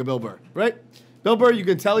example would be like a Bill Burr, right? Bill Burr, you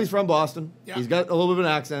can tell he's from Boston. Yeah. He's got a little bit of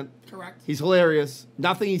an accent. Correct. He's hilarious.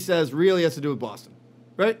 Nothing he says really has to do with Boston,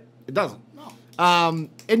 right? It doesn't. No.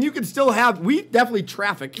 And you can still have. We definitely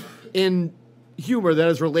traffic in humor that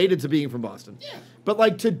is related to being from Boston. Yeah. But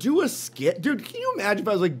like to do a skit, dude. Can you imagine if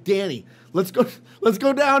I was like, Danny, let's go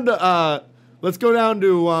down to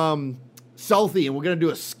Southie, and we're gonna do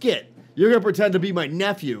a skit. You're gonna pretend to be my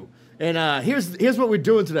nephew, and here's what we're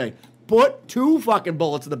doing today. Put 2 fucking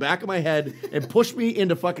bullets in the back of my head and push me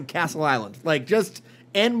into fucking Castle Island. Like, just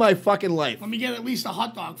end my fucking life. Let me get at least a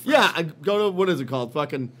hot dog first. Yeah, I go to, what is it called?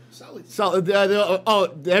 Fucking Sully's. They'd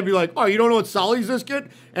be like, oh, you don't know what Sully's, this kid?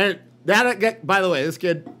 And by the way, this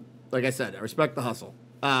kid, like I said, I respect the hustle.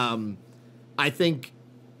 I think,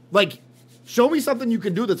 like, show me something you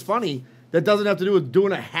can do that's funny that doesn't have to do with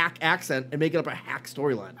doing a hack accent and making up a hack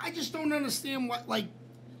storyline. I just don't understand what, like,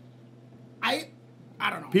 I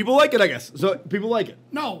don't know. People like it, I guess. So people like it.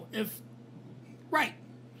 No, right.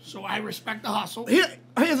 So I respect the hustle. Here's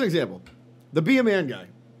an example. The Be a Man guy,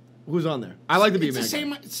 who's on there. I like the Be a Man guy. It's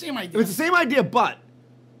the same idea. It's the same idea, but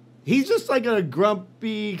he's just like a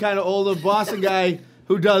grumpy, kind of older Boston guy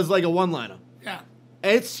who does like a one-liner. Yeah.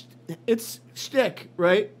 It's shtick,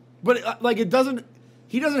 right? But like he doesn't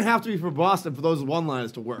have to be from Boston for those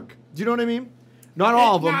one-liners to work. Do you know what I mean? Not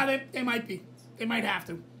all of them. Nah, they might be. They might have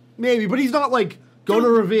to. Maybe, but he's not like go to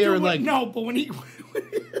Revere and like. No, but when he.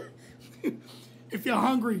 If you're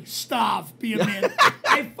hungry, starve. Be a man.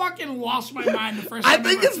 I fucking lost my mind the first time. I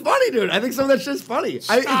think it's funny, dude. I think some of that shit's funny.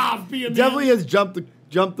 Starve. Be a man. Definitely has jumped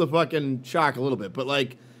the fucking shark a little bit, but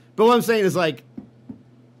what I'm saying is like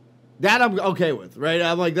that I'm okay with, right?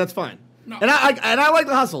 I'm like that's fine. No. And I like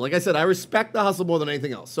the hustle. Like I said, I respect the hustle more than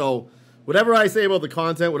anything else. So whatever I say about the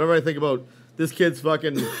content, whatever I think about this kid's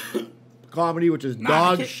fucking comedy, which is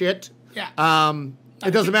dog shit. Yeah. It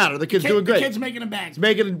doesn't matter. The kid's doing great. The kid's making a bag. He's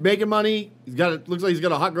making money. Looks like he's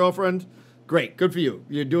got a hot girlfriend. Great. Good for you.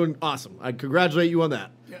 You're doing awesome. I congratulate you on that.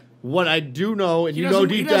 Yeah. What I do know, and He you know doesn't-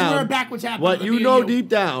 deep he doesn't down, wear backwards hat, what but you me know and you. deep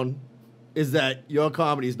down is that your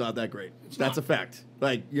comedy is not that great. That's a fact.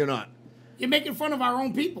 Like, you're not. You're making fun of our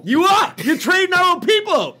own people. You are. You're trading our own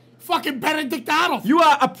people. Fucking Benedict Arnold. You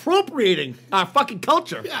are appropriating our fucking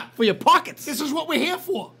culture for your pockets. This is what we're here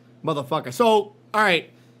for. Motherfucker. So, all right.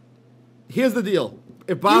 Here's the deal.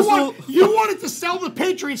 If Barstool, You wanted to sell the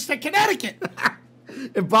Patriots to Connecticut.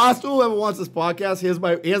 if Barstool ever wants this podcast,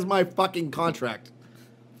 here's my fucking contract.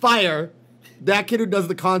 Fire that kid who does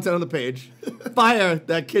the content on the page. Fire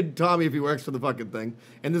that kid Tommy if he works for the fucking thing.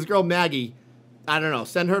 And this girl Maggie, I don't know,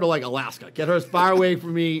 send her to like Alaska. Get her as far away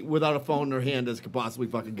from me without a phone in her hand as could possibly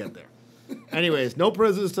fucking get there. Anyways, no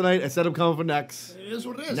prisoners tonight. I said I'm coming for necks. It is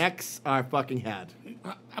what it is. Necks are fucking had.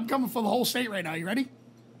 I'm coming for the whole state right now. You ready?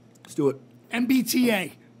 Let's do it.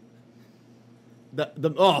 MBTA.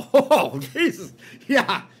 Oh, Jesus.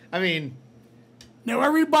 Yeah. I mean, Now,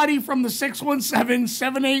 everybody from the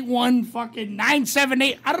 617-781 fucking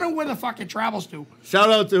 978, I don't know where the fuck it travels to.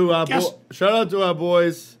 Shout out to our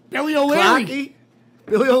boys Billy O'Leary. Clocky,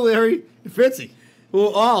 Billy O'Leary, and Fitzy, who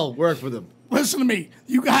all work with him. Listen to me.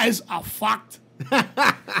 You guys are fucked.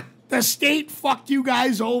 The state fucked you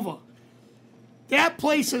guys over. That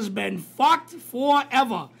place has been fucked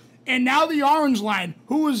forever. And now the Orange Line,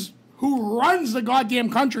 who runs the goddamn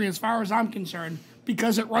country as far as I'm concerned,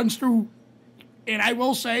 because it runs through, and I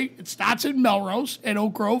will say, it starts in Melrose at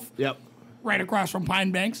Oak Grove. Yep. Right across from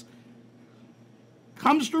Pine Banks.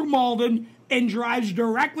 Comes through Malden and drives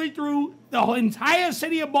directly through the whole entire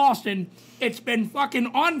city of Boston. It's been fucking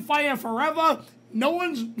on fire forever. No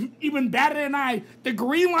one's even batted an eye. The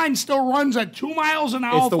Green Line still runs at 2 miles an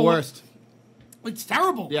hour. It's the worst. It's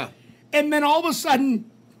terrible. Yeah. And then all of a sudden,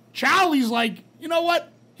 Charlie's like, you know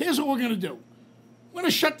what? Here's what we're going to do. We're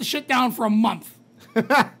going to shut the shit down for a month.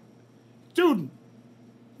 Dude,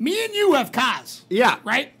 me and you have cars. Yeah.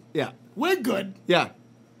 Right? Yeah. We're good. Yeah.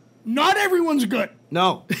 Not everyone's good.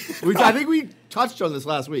 No. I think we touched on this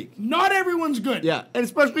last week. Not everyone's good. Yeah. And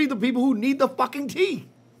especially the people who need the fucking tea.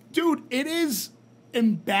 Dude, it is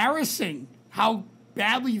embarrassing how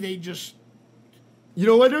badly they just... You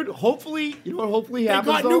know what, dude? Hopefully They happens,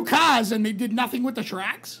 got though? new cars and they did nothing with the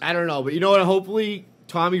tracks. I don't know, but you know what? Hopefully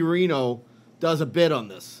Tommy Reno does a bit on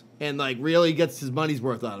this and, like, really gets his money's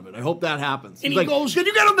worth out of it. I hope that happens. And He's he like, goes... did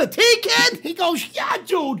you get on the tea, kid? He goes, yeah,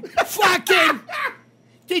 dude, fucking...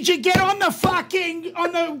 Did you get on the fucking...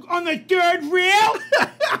 on the third reel?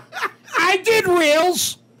 I did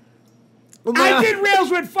reels. I did reels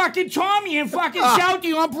with fucking Tommy and fucking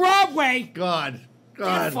Southie on Broadway. God.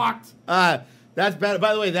 Get fucked. That's bad.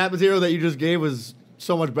 By the way, that material that you just gave was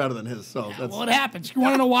so much better than his. So that's... Well, it happens. You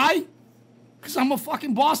want to know why? Because I'm a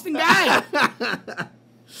fucking Boston guy.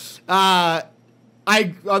 Back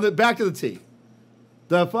to the tea.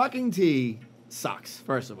 The fucking tea sucks,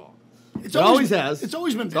 first of all. It always has. It's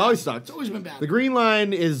always been bad. It always sucks. It's always been bad. The Green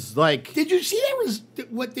Line is like... Did you see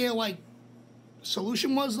what their, like,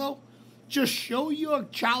 solution was, though? Just show your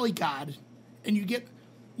Charlie card, and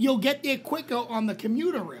you'll get there quicker on the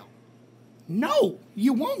commuter rail. No,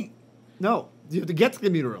 you won't. No. You have to get to the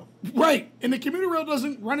commuter rail. Right. And the commuter rail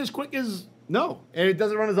doesn't run as quick as... No. And it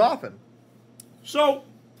doesn't run as often. So,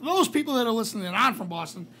 for those people that are listening and aren't from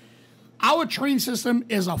Boston, our train system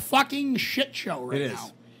is a fucking shit show right It now.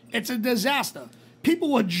 is. It's a disaster.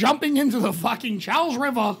 People were jumping into the fucking Charles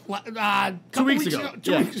River 2 weeks ago.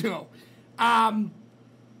 Two weeks ago. And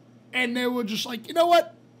they were just like, you know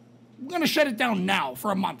what? We're going to shut it down now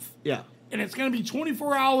for a month. Yeah. And it's going to be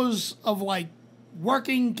 24 hours of, like,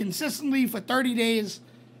 working consistently for 30 days.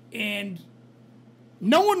 And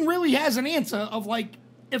no one really has an answer of, like,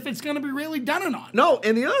 if it's going to be really done or not. No,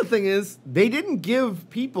 and the other thing is, they didn't give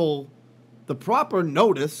people the proper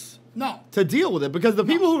notice No. to deal with it. Because the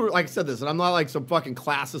people who, like I said this, and I'm not like some fucking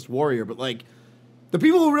classist warrior, but, like, the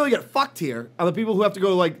people who really get fucked here are the people who have to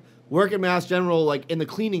go, like, work at Mass General, like, in the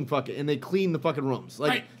cleaning fucking, and they clean the fucking rooms. Like,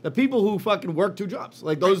 Right. the people who fucking work 2 jobs.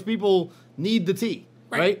 Like, those people need the tea,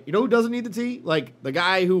 right? You know who doesn't need the tea? Like, the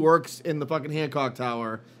guy who works in the fucking Hancock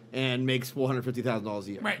Tower and makes $450,000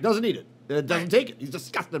 a year. Right. Doesn't need it. Doesn't take it. He's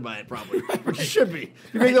disgusted by it, probably. Which you should be.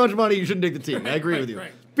 You make that much money, you shouldn't take the tea. I agree with you.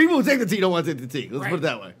 Right. People who take the tea don't want to take the tea. Let's put it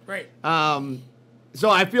that way. Right. So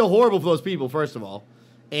I feel horrible for those people, first of all.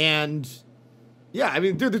 And, yeah, I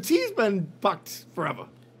mean, dude, the tea's been fucked forever.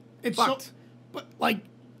 It's fucked. so, but, like,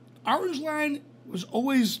 Orange Line was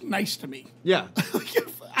always nice to me. Yeah.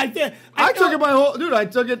 I took it my whole... Dude, I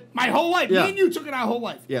took it... my whole life. Yeah. Me and you took it our whole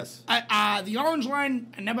life. Yes. The Orange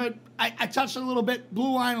Line, I touched it a little bit.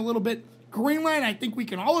 Blue Line a little bit. Green Line, I think we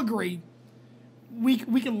can all agree, we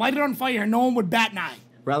can light it on fire and no one would bat an eye.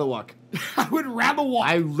 Rather walk. I would rather walk.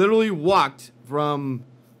 I literally walked from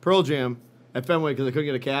Pearl Jam at Fenway because I couldn't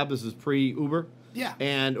get a cab. This is pre-Uber. Yeah.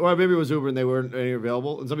 Or maybe it was Uber and they weren't any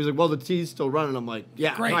available. And somebody's like, well, the tea's still running. I'm like,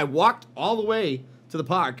 yeah. Great. And I walked all the way to the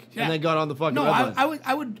park and then got on the fucking No, red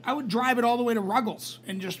line. I would drive it all the way to Ruggles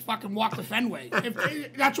and just fucking walk to Fenway.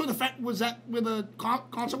 If that's where was that where the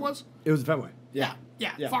concert was? It was Fenway. Yeah.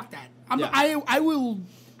 Fuck that. I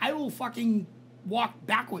will fucking walk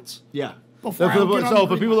backwards. Yeah. Before I get on the for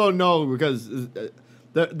green people who line. don't know, because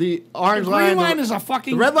the orange The line, green line is a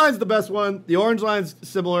fucking... the red line's the best one. The orange line's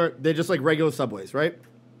similar. They're just like regular subways, right?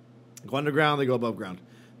 Go underground, they go above ground.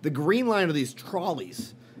 The green line are these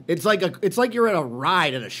trolleys. It's like you're at a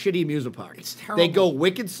ride at a shitty amusement park. It's terrible. They go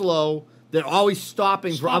wicked slow. They're always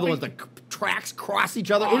stopping for other ones. The tracks cross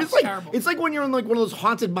each other. Oh, And it's terrible. It's like when you're in like one of those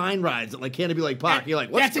haunted mine rides at like Canterbury Lake Park. You're like,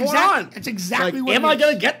 what's going on? That's exactly like, what am it I is.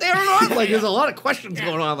 going to get there or not? Like, there's a lot of questions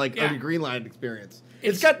going on, like, Yeah. on the Green Line experience.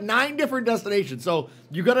 It's got 9 different destinations, so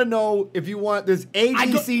you got to know if you want. There's A,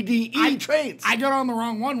 B, C, D, E trains. I got on the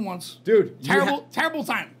wrong one once, dude. Terrible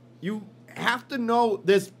time. You have to know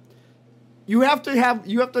this. You have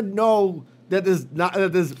to know that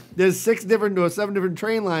there's 6 different or 7 different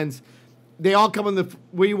train lines. They all come in the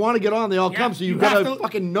where you want to get on. They all come, so you gotta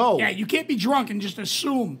fucking know. Yeah, you can't be drunk and just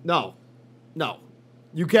assume. No.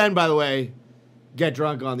 You can, by the way, get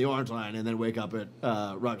drunk on the Orange Line and then wake up at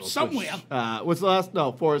Ruggles. Somewhere. What's the last?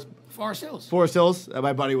 No, Forest Hills. Forest Hills.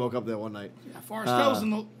 My buddy woke up there one night. Yeah, Forest Hills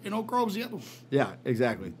and Oak Grove's the other one. Yeah,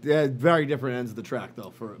 exactly. Yeah, very different ends of the track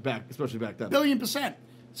though, especially back then. 1,000,000%.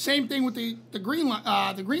 Same thing with the green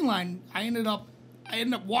line. The green line. I ended up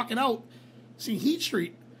walking out, seeing Heat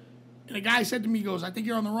Street, and a guy said to me, he goes, "I think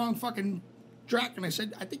you're on the wrong fucking track." And I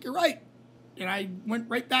said, "I think you're right." And I went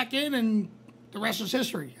right back in, and the rest is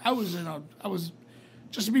history. I was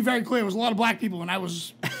just to be very clear, it was a lot of black people, and I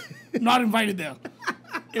was not invited there.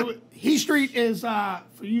 Heat Street is for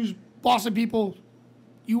you Boston people,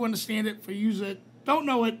 you understand it. For you that don't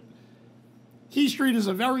know it, Heat Street is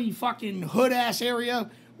a very fucking hood ass area,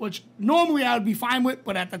 which normally I would be fine with,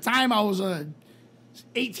 but at the time I was a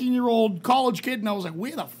 18-year-old college kid, and I was like,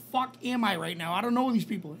 where the fuck am I right now? I don't know these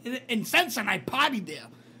people. And since then, I partied there.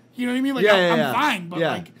 You know what I mean? Like, I'm fine, but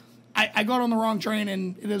like, I got on the wrong train,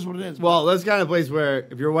 and it is what it is. Well, that's the kind of place where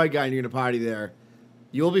if you're a white guy and you're going to party there,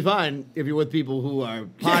 you'll be fine if you're with people who are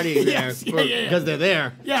partying there because they're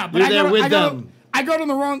there. Yeah, but you're there with them. I got on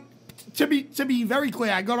the wrong. To be very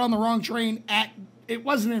clear, I got on the wrong train at. It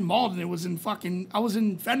wasn't in Malden. It was in I was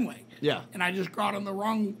in Fenway. Yeah. And I just got on the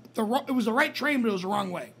wrong. It was the right train, but it was the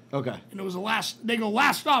wrong way. Okay. And it was the last. They go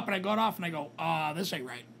last stop, and I got off, and I go, this ain't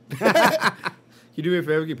right. Can you do me a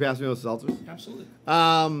favor? Can you pass me those seltzers? Absolutely.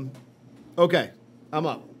 Okay, I'm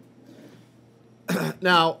up.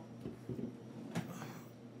 Now,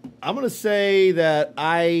 I'm going to say that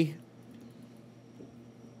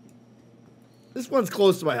this one's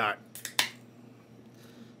close to my heart.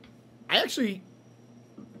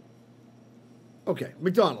 Okay,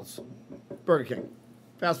 McDonald's, Burger King,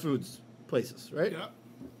 fast foods places, right? Yeah.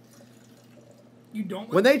 You don't.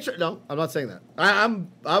 When no, I'm not saying that. I'm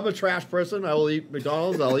a trash person. I will eat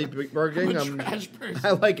McDonald's. I'll eat Burger King. I'm a trash person.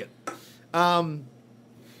 I like it.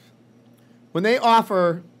 When they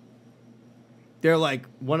offer their like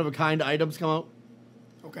one of a kind items come out,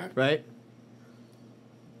 okay, right?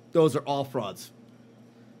 Those are all frauds.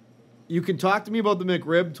 You can talk to me about the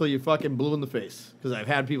McRib until you fucking blue in the face because I've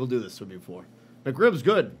had people do this to me before. McRib's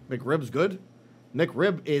good. McRib's good.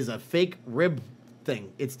 McRib is a fake rib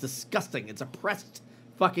thing. It's disgusting. It's a pressed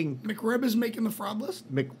fucking. McRib is making the fraud list?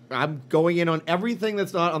 I'm going in on everything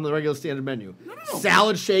that's not on the regular standard menu. No.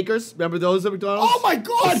 Salad shakers. Remember those at McDonald's? Oh my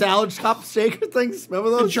God. The salad cup shaker things. Remember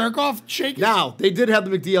those? The jerk off shakers? Now, they did have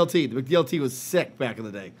the McDLT. The McDLT was sick back in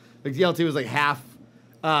the day. McDLT was like half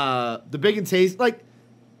the big and taste. Like,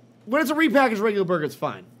 when it's a repackaged regular burger, it's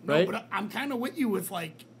fine, right? No, but I'm kind of with you with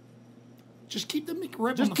like, just keep the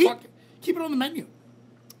McRib Just on the keep it on the menu.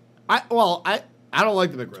 I don't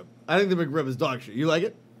like the McRib. I think the McRib is dog shit. You like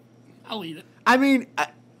it? I'll eat it. I mean,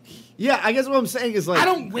 I guess what I'm saying is like I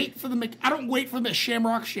don't wait for the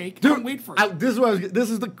Shamrock Shake. I don't wait for it.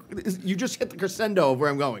 You just hit the crescendo of where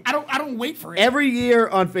I'm going. I don't wait for it. Every year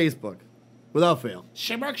on Facebook, without fail,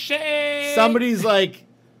 Shamrock Shake. somebody's like,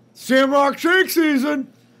 Shamrock Shake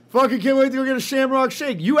season. Fucking can't wait to go get a Shamrock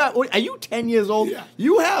Shake. Are you 10 years old? Yeah.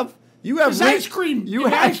 You have There's ice cream. You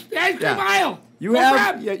have the ice cream aisle. You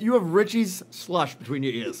have Richie's slush between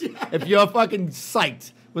your ears. If you're fucking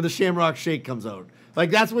psyched when the Shamrock Shake comes out. Like,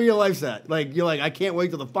 that's where your life's at. Like, you're like, I can't wait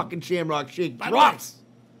till the fucking Shamrock Shake drops.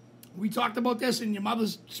 We talked about this, and your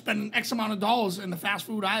mother's spending X amount of dollars in the fast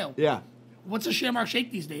food aisle. Yeah. What's a Shamrock Shake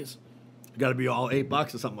these days? Got to be all $8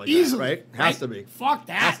 or something like Easily, that, right? Has to be. Fuck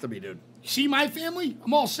that. Has to be, dude. See my family?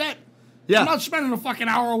 I'm all set. Yeah. I'm not spending a fucking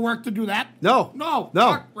hour of work to do that. No.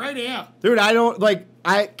 Fuck, right here. Dude,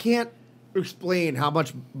 I can't explain how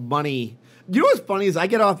much money. You know what's funny is I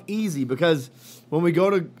get off easy because when we go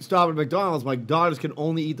to stop at McDonald's, my daughters can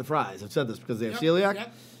only eat the fries. I've said this because they have celiac.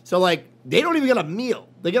 Yep. So, like, they don't even get a meal.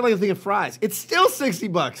 They get, like, a thing of fries. It's still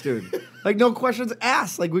 $60, dude. Like, no questions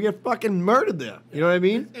asked. Like, we get fucking murdered there. You know what I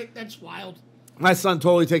mean? That's wild. My son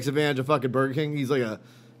totally takes advantage of fucking Burger King.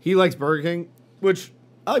 He likes Burger King, which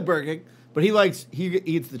I like Burger King, but he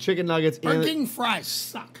eats the chicken nuggets. Burger King fries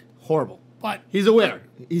suck. Horrible. But he's aware.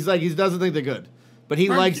 He doesn't think they're good. But he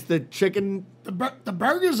likes the chicken. The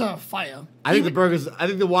burgers are fire. I think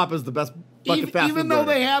the Whopper's the best fucking fast food even though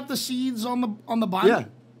burger. they have the seeds on the bun. Yeah.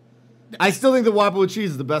 I still think the Whopper with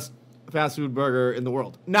cheese is the best fast food burger in the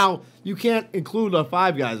world. Now, you can't include a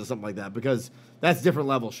Five Guys or something like that because That's different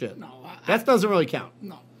level shit. No, that doesn't really count.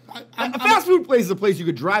 No. A fast food place is a place you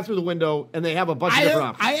could drive through the window and they have a bunch of different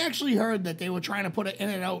options. I actually heard that they were trying to put it in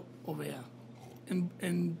and out over here.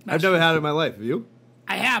 I've never had it in my life. Have you?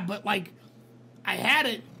 I have, but like, I had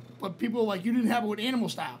it, but people were like, you didn't have it with animal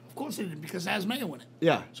style. Of course I didn't, because it has mayo in it.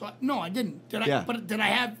 Yeah. So, no, I didn't. Did I? Yeah. But did I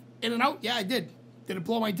have in and out? Yeah, I did. Did it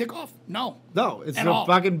blow my dick off? No. No, it's At a all.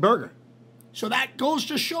 fucking burger. So that goes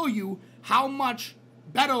to show you how much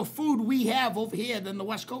better food we have over here than the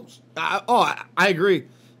West Coast. I agree.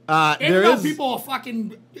 There In-N-Out is. people are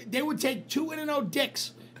fucking. They would take 2 In-N-Out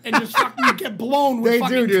dicks and just fucking get blown with They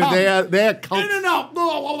fucking do, dude. cum. They are cults. In-N-Out.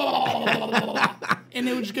 And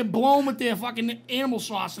they would just get blown with their fucking animal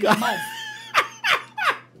sauce in their mouth.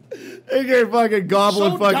 They get fucking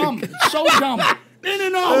gobbling So fucking. dumb. It's so dumb.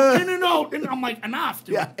 In-N-Out. In-N-Out. And I'm like, enough,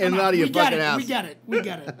 dude. Yeah, in and Enough. out of your We get fucking it. ass. We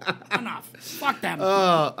get it. Enough. Fuck them.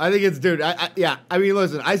 I think it's, dude. Yeah. I mean,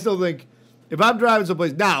 listen. I still think if I'm driving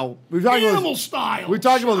someplace now, we've talked about Animal this. style. We've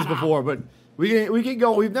talked about this Shut up. before, but we can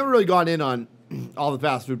go. We've never really gone in on all the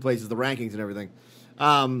fast food places, the rankings and everything.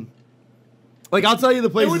 Like I'll tell you the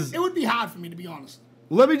places. It would be hard for me, to be honest.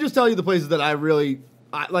 Let me just tell you the places that I really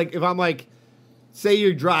like. If I'm like, say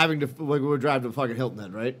you're driving to like we're driving to fucking Hilton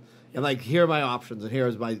Head, right? And like here are my options, and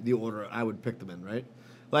here's the order I would pick them in, right?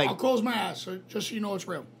 Like I'll close my eyes, so just so you know it's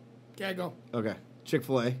real. Okay, go. okay,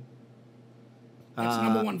 Chick-fil-A. That's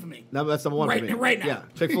number one for me. No, that's number one Right- for me. right now. Yeah,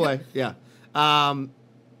 Chick-fil-A. Yeah.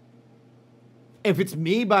 If it's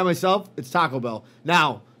me by myself, it's Taco Bell.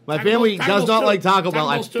 Now, my Taco family Bell- does Taco not Bell's like too. Taco Bell. Taco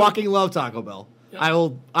I Bell's too. fucking love Taco Bell. Yep.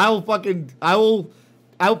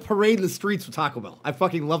 I will parade the streets with Taco Bell. I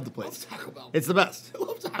fucking love the place. Love Taco Bell. It's the best. I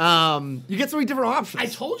love Taco Bell. You get so many different options. I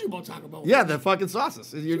told you about Taco Bell. Yeah, the fucking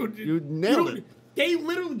sauces. Dude, You nailed it. They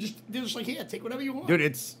literally they're just like, here, take whatever you want. Dude,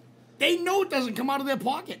 it's They know it doesn't come out of their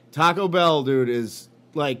pocket. Taco Bell, dude, is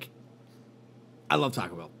like I love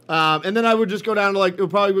Taco Bell. And then I would just go down to like it would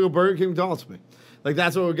probably go Burger King, McDonald's for me. Like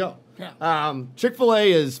that's where it would go. Yeah.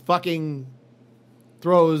 Chick-fil-A is fucking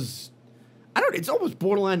throws it's almost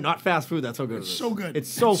borderline not fast food. That's how good it is. so good. It's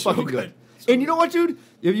so It's so fucking good. good. So And you know what, dude?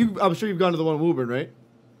 I'm sure you've gone to the one in Woburn, right?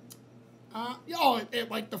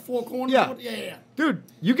 Like the Four Corners. Yeah. Yeah. Dude,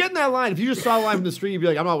 you get in that line. If you just saw a line from the street, you'd be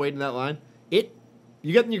like, I'm not waiting in that line.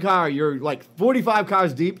 You get in your car, you're like 45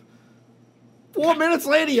 cars deep. 4 minutes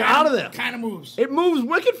later, you're out of there. Kind of moves. It moves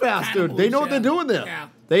wicked fast, Kinda dude. They moves, know what they're yeah. doing there. Yeah.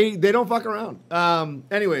 They don't fuck around.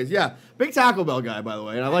 Anyways, yeah. Big Taco Bell guy, by the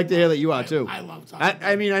way. And I like to hear that you are, too. I love Taco Bell.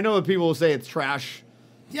 I mean, I know that people will say it's trash.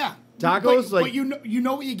 Yeah. Tacos, but like- you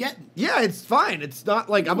know what you're getting. Yeah, it's fine. It's not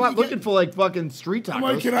like, I'm You not get- looking for like fucking street tacos. I'm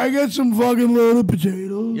like, can I get some fucking loaded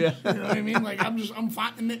potatoes? Yeah. You know what I mean? Like, I'm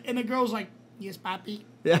fine. And the girl's like, yes, papi.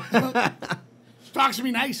 Yeah. She talks to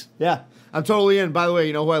me nice. Yeah. I'm totally in. By the way,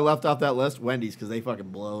 you know who I left off that list? Wendy's, because they fucking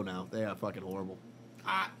blow now. They are fucking horrible.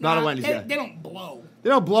 Not a Wendy's guy. They don't blow. They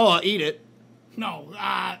don't blow, I'll eat it. No.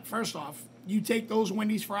 First off, you take those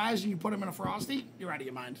Wendy's fries and you put them in a Frosty, you're out of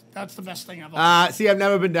your mind. That's the best thing ever. See, I've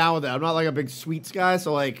never been down with that. I'm not like a big sweets guy,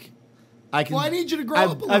 so like, I can. Well, I need you to grow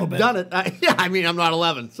I've, up a little I've bit. done it. Yeah, I mean, I'm not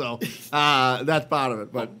 11, so that's part of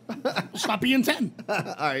it. But Stop being 10. all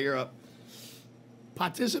right, you're up.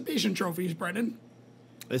 Participation trophies, Brendan.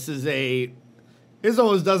 This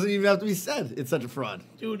almost doesn't even have to be said. It's such a fraud.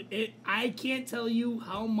 Dude, I can't tell you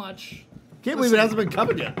how much. Can't believe it hasn't been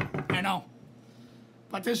covered yet. I know.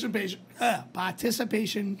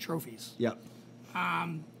 Participation trophies. Yep.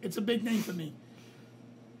 It's a big name for me.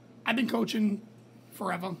 I've been coaching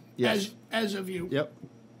forever. Yes. As of you. Yep.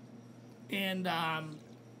 And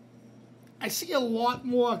I see a lot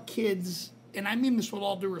more kids, and I mean this with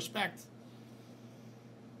all due respect,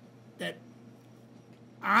 that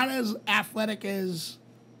aren't as athletic as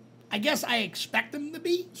I guess I expect them to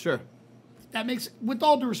be. Sure. That makes, with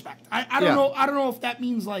all due respect. I don't Yeah. know. I don't know if that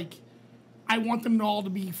means like I want them all to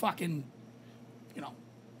be fucking,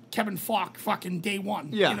 Kevin Falk fucking day one.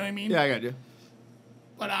 Yeah. You know what I mean? Yeah, I got you.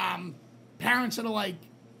 But parents that are like,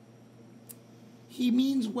 he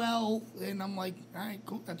means well, and I'm like, all right,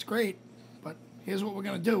 cool, that's great, but here's what we're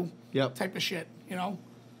gonna do. Yep. Type of shit, And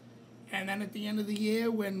then at the end of the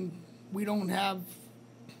year, when we don't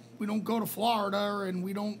go to Florida, and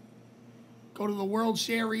we don't go to the World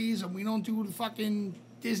Series, and we don't do the fucking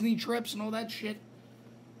Disney trips and all that shit.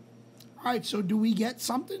 All right, so do we get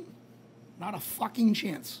something? Not a fucking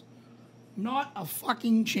chance. Not a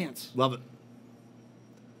fucking chance. Love it.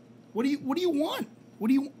 What do you want?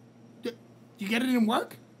 Do you get it in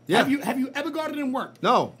work? Yeah. Have you ever got it in work?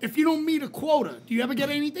 No. If you don't meet a quota, do you ever get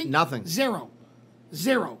anything? Nothing. Zero.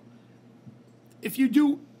 If you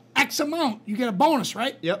do X amount, you get a bonus,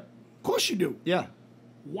 right? Yep. Of course you do. Yeah.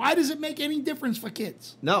 Why does it make any difference for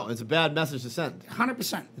kids? No, it's a bad message to send.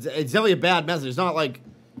 100%. It's definitely a bad message. It's not like,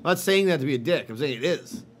 I'm not saying that to be a dick. I'm saying it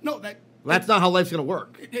is. No, That's not how life's going to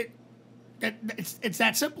work. It's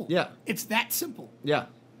that simple. Yeah. It's that simple. Yeah.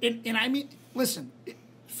 And I mean, listen,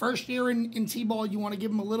 first year in T-ball, you want to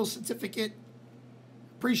give them a little certificate,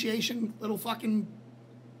 appreciation, little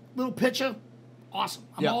picture. Awesome.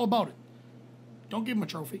 I'm all about it. Don't give them a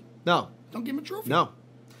trophy. No. Don't give them a trophy. No.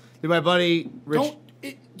 Dude, my buddy Rich.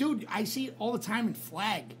 Dude, I see it all the time in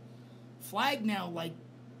flag. Flag now, like,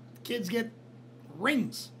 kids get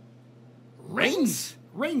rings. Rings,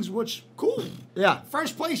 which, cool. Yeah.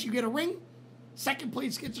 First place, you get a ring. Second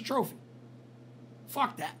place gets a trophy.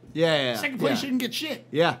 Fuck that. Yeah. Second place, you didn't get shit.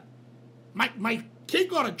 Yeah. My kid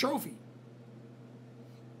got a trophy.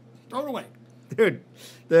 Throw it away.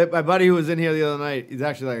 Dude, my buddy who was in here the other night, he's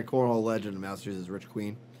actually like a cornhole legend in Massachusetts, Rich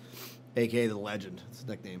Queen, a.k.a. the Legend. It's his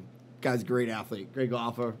nickname. Guy's a great athlete, great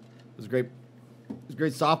golfer. Was a great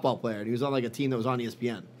softball player. And he was on like a team that was on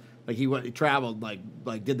ESPN. Like he traveled,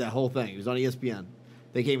 like did that whole thing. He was on ESPN.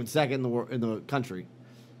 They came in second in the country.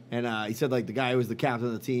 And he said like the guy who was the captain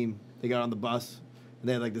of the team, they got on the bus and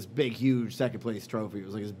they had like this big, huge second place trophy. It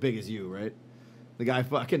was like as big as you, right? The guy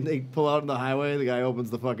they pull out on the highway. The guy opens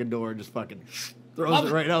the fucking door and just fucking throws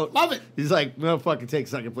it right out. Love it. He's like, no, fucking take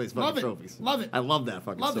second place fucking Love it. trophies. Love it. I love that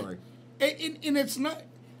fucking Love story. it. And it's not.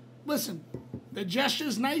 Listen, the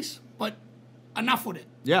gesture's nice, but enough with it.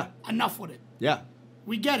 Yeah. Enough with it. Yeah.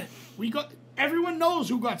 We get it. Everyone knows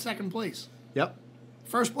who got second place. Yep.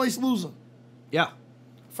 First place loser. Yeah.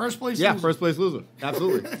 First place Yeah, loser. first place loser.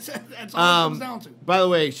 Absolutely. That's all it comes down to. By the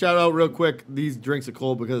way, shout out real quick. These drinks are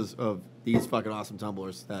cold because of these fucking awesome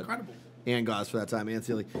tumblers that Incredible. Ann got us for that time, Ann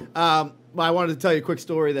Sealy. I wanted to tell you a quick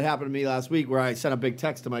story that happened to me last week where I sent a big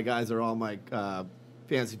text to my guys that are all my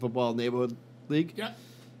fantasy football neighborhood league. Yeah.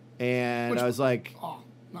 And I was like, Oh,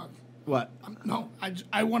 no. what? No,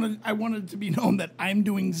 I wanted to be known that I'm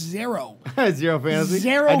doing zero. Zero fantasy?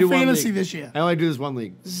 Zero I do one fantasy league. this year. I only do this one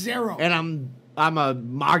league. Zero. And I'm a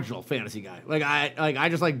marginal fantasy guy. I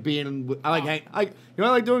just like being. I like what I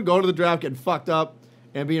like doing? Going to the draft, getting fucked up,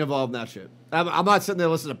 and being involved in that shit. I'm not sitting there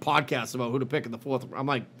listening to podcasts about who to pick in the fourth. I'm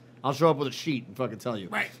like, I'll show up with a sheet and fucking tell you.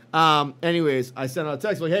 Right. Anyways, I sent out a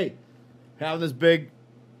text like, hey, having this big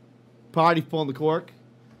party pulling the cork.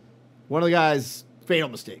 One of the guys, fatal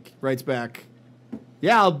mistake, writes back,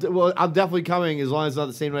 yeah, I'm definitely coming as long as it's not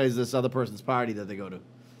the same night as this other person's party that they go to.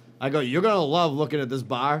 I go, you're going to love looking at this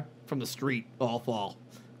bar from the street all fall,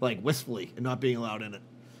 like wistfully and not being allowed in it.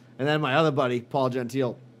 And then my other buddy, Paul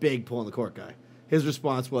Gentile, big pulling the cork guy. His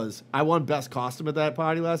response was, I won best costume at that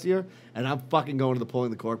party last year, and I'm fucking going to the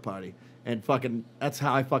pulling the cork party. And fucking, that's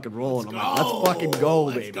how I fucking roll. And I'm like, let's fucking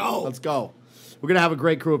go, baby. Let's go. We're going to have a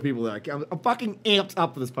great crew of people there. I'm fucking amped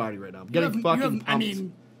up for this party right now. I'm getting fucking pumped. I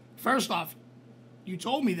mean, first off, you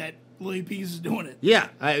told me that Lily Pease is doing it. Yeah.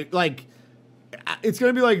 It's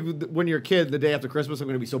going to be like when you're a kid the day after Christmas, I'm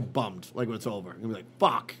going to be so bummed like when it's over. I'm going to be like,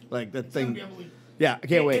 fuck. Like that thing. Yeah, I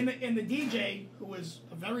can't wait. And the DJ, who is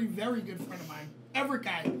a very, very good friend of mine, Everett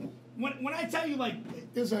guy, when I tell you, like,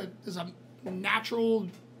 there's a natural,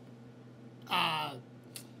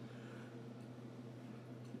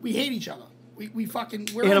 we hate each other.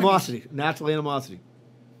 We're animosity. Natural animosity.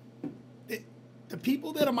 The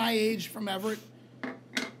people that are my age from Everett,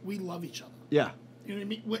 we love each other. Yeah. You know what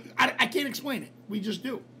I mean? I can't explain it. We just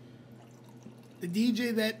do. The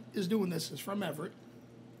DJ that is doing this is from Everett.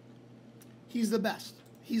 He's the best.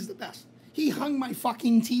 He's the best. He hung my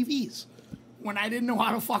fucking TVs when I didn't know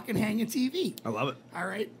how to fucking hang a TV. I love it. All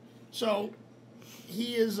right? So,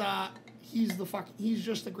 he's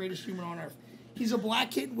just the greatest human on earth. He's a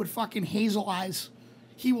black kid with fucking hazel eyes.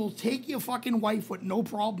 He will take your fucking wife with no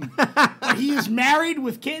problem. But he is married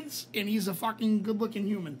with kids, and he's a fucking good-looking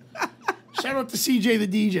human. Shout out to CJ the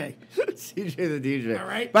DJ. CJ the DJ. All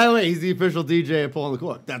right. By the way, he's the official DJ at Pulling the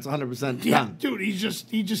Cork. That's 100% Yeah, done. dude, he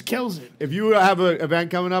just kills it. If you have an event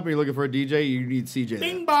coming up and you're looking for a DJ, you need CJ.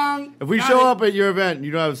 Bing bong. If we Got show it. up at your event and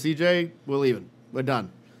you don't have CJ, we're leaving. We're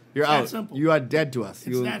done. You're It's that out. simple. You are dead to us.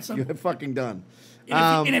 It's that simple. You're fucking done.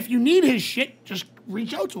 And if you need his shit, just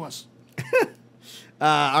reach out to us.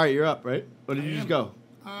 All right, you're up, right? Or did you just am. go?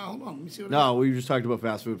 Hold on, let me see what. No, we just talked about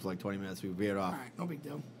fast food for like 20 minutes. We veered off. All right, no big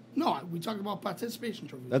deal. No, we talked about participation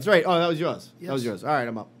trophies. That's right. Oh, that was yours. That was Yes. yours. All right,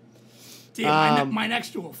 I'm up. Damn, my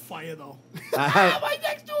next to a fire though. My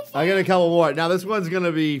next to a fire. I got a couple more. Now, this one's going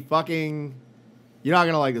to be fucking... You're not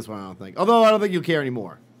going to like this one, I don't think. Although, I don't think you'll care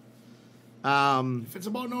anymore. If it's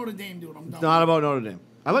about Notre Dame, dude, I'm done. It's not about Notre Dame.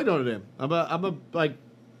 I like Notre Dame. I'm a like,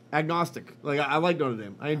 agnostic. Like, I like Notre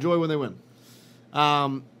Dame. I enjoy when they win.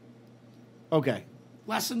 Okay.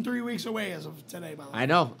 Less than 3 weeks away as of today, by the way. I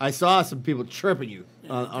know. I saw some people chirping you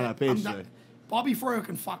on our page today. Bobby Froyo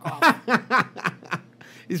can fuck off.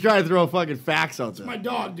 He's trying to throw fucking facts out there. My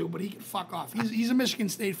dog, dude, but he can fuck off. He's a Michigan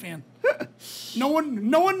State fan. No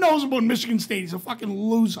one knows about Michigan State. He's a fucking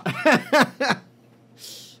loser.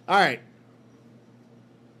 All right.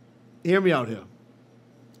 Hear me out here.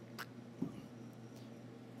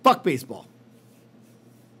 Fuck baseball.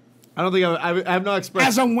 I don't think I have not expressed.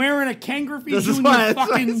 As I'm wearing a Ken Griffey This is Jr. why-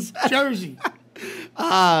 fucking jersey.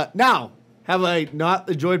 Now, have I not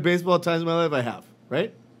enjoyed baseball at times in my life? I have,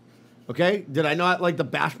 right? Okay? Did I not like the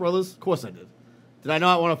Bash Brothers? Of course I did. Did I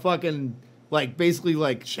not want to fucking, like, basically,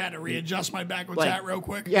 like... Just had to readjust my backwards like, hat real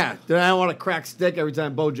quick. Yeah. Did I want to crack stick every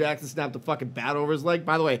time Bo Jackson snapped the fucking bat over his leg?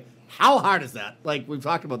 By the way, how hard is that? Like, we've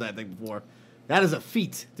talked about that thing before. That is a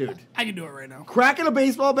feat, dude. I can do it right now. Cracking a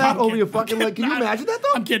baseball bat I'm over kidding. your fucking leg. Can you imagine that,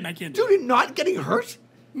 though? I'm kidding. I can't do Dude, it. you're not getting hurt?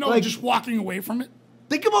 No, like- just walking away from it.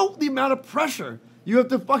 Think about the amount of pressure you have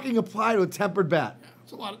to fucking apply to a tempered bat.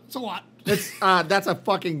 It's a lot. It's a lot. That's a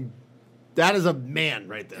fucking... That is a man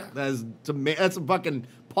right there. That's a fucking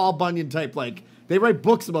Paul Bunyan type, like... They write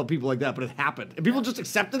books about people like that, but it happened. And people just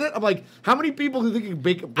accepted it? I'm like, how many people do you think you can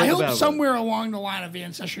break I a hope bat somewhere along the line of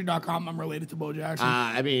Ancestry.com I'm related to Bo Jackson.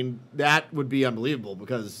 I mean, that would be unbelievable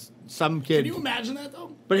because some kid... Can you imagine that,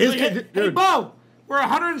 though? But his Like, kid- hey, dude. Bo, we're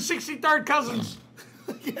 163rd cousins.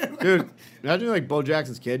 Dude, imagine like Bo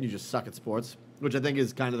Jackson's kid and you just suck at sports, which I think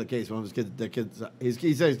is kind of the case. One of his kids,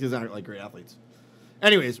 he says his kids aren't like great athletes.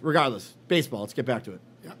 Anyways, regardless, baseball, let's get back to it.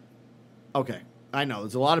 Yeah. Okay. I know.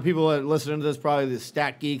 There's a lot of people that listen to this, probably the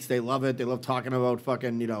stat geeks. They love it. They love talking about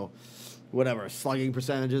fucking, whatever, slugging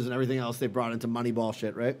percentages and everything else they brought into Moneyball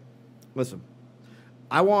shit, right? Listen,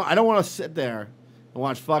 I don't want to sit there and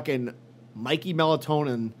watch fucking Mikey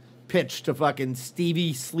Melatonin pitch to fucking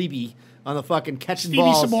Stevie Sleepy on the fucking catching Stevie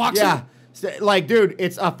balls. Suboxone? Yeah. Like, dude,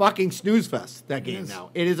 it's a fucking snooze fest, that game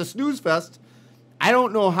now. It is a snooze fest. I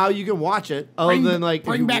don't know how you can watch it other than, like,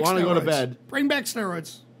 if you want to go to bed. Bring back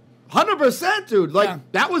steroids. 100%, dude. Like, Yeah.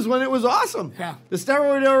 that was when it was awesome. Yeah. The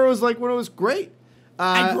steroid era was, like, when it was great.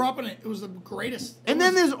 I grew up in it. It was the greatest. And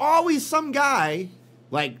then there's always some guy,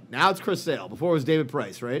 like, now it's Chris Sale. Before it was David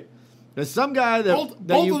Price, right? There's some guy that...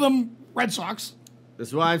 both of them Red Sox. This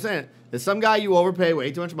is why I'm saying it. There's some guy you overpay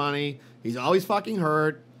way too much money. He's always fucking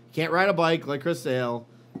hurt. Can't ride a bike like Chris Sale.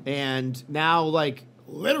 And now, like...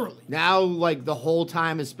 Literally. Now, like, the whole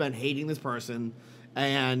time is spent hating this person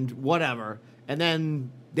and whatever. And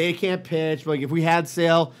then they can't pitch. Like, if we had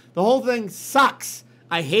Sale, the whole thing sucks.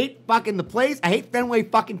 I hate fucking the place. I hate Fenway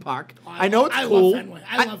fucking Park. I know it's cool. Love Fenway.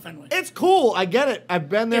 I love Fenway. It's cool. I get it. I've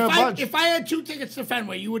been there a bunch. If I had 2 tickets to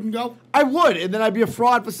Fenway, you wouldn't go? I would, and then I'd be a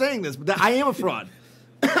fraud for saying this. But I am a fraud.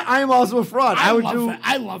 I am also a fraud.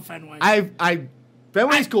 I love Fenway.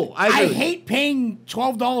 Fenway's cool. I hate paying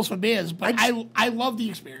 $12 for beers, but I love the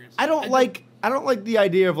experience. I don't like the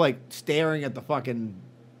idea of like staring at the fucking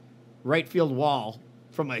right field wall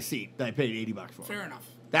from my seat that I paid $80 for. Fair enough.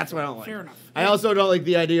 That's what I don't like. Fair enough. I also don't like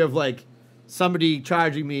the idea of like somebody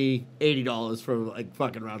charging me $80 for like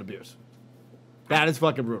fucking round of beers. That is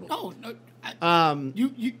fucking brutal. No.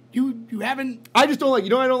 You haven't. I just don't like.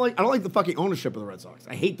 I don't like the fucking ownership of the Red Sox.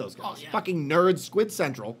 I hate those guys. Oh, yeah. Fucking nerds, Squid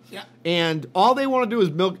Central. Yeah. And all they want to do is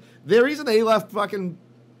milk. The reason they left fucking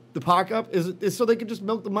the park up is so they can just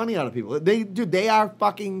milk the money out of people. They are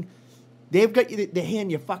fucking. They've got you. They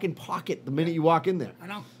hand you fucking pocket the minute you walk in there. I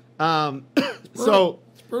know. So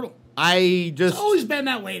it's brutal. I just. It's always been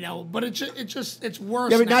that way though, but it's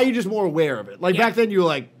worse. Yeah, but now you're just more aware of it. Like Yeah. back then, you were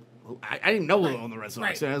like, I didn't know who owned the Red Sox.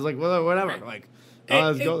 Right. And I was like, well, whatever. Right. Like,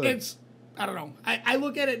 let's go there. It's I don't know. I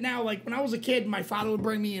look at it now like when I was a kid, my father would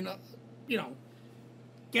bring me in,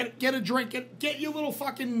 get a drink, get your little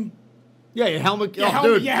fucking Yeah, your helmet. your oh,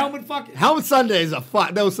 helmet, dude. your helmet fucking. Helmet Sundays are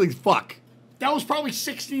fuck. Those things fuck. That was probably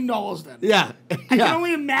 $16 then. Yeah. I can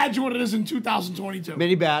only imagine what it is in 2022.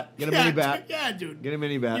 Mini bat. Get a mini bat. Yeah, dude. Get a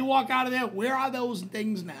mini bat. You walk out of there. Where are those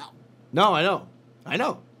things now? No, I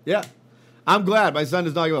know. Yeah. I'm glad my son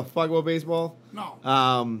does not give a fuck about baseball. No.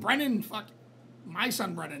 Brennan, my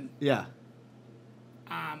son Brennan. Yeah.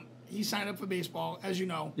 He signed up for baseball, as you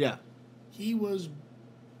know. Yeah. He was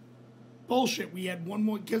bullshit. We had one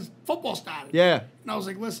more because football started. Yeah. And I was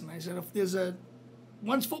like, listen, I said,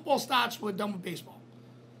 once football starts, we're done with baseball.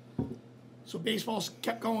 So baseball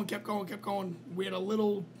kept going. We had a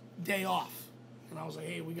little day off. And I was like,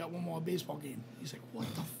 hey, we got one more baseball game. He's like, what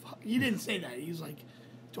the fuck? He didn't say that. He's like,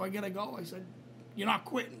 do I got to go? I said, you're not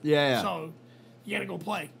quitting. Yeah. So you got to go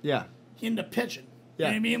play. Yeah. He ended up pitching. Yeah.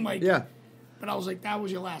 You know what I mean? Like, Yeah. But I was like, that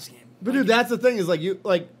was your last game. But dude, that's the thing is like you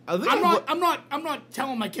like. I think I'm not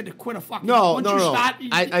telling my kid to quit a fucking. No, once no, you no. start, you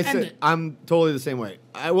I end said it. I'm totally the same way.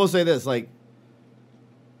 I will say this, like,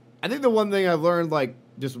 I think the one thing I've learned, like,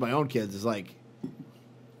 just with my own kids, is like,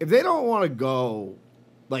 if they don't want to go,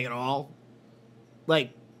 like, at all,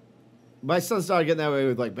 like, my son started getting that way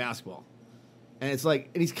with like basketball, and it's like,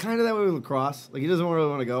 and he's kind of that way with lacrosse. Like, he doesn't really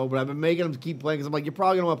want to go, but I've been making him keep playing because I'm like, you're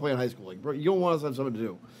probably gonna want to play in high school. Like, bro, you don't want us to have something to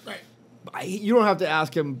do. Right. You don't have to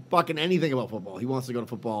ask him fucking anything about football. He wants to go to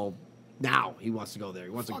football now. He wants to go there.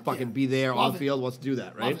 He wants to fucking be there on the field. Wants to do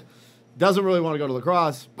that, right? Love it. Doesn't really want to go to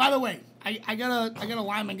lacrosse. By the way, I got a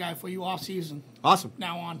lineman guy for you off season. Awesome.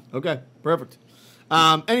 Now on. Okay, perfect.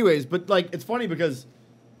 Anyways, but like it's funny because,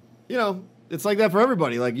 you know, it's like that for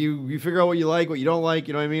everybody. Like you figure out what you like, what you don't like.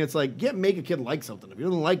 You know what I mean? It's like make a kid like something. If he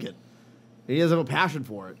doesn't like it, and he doesn't have a passion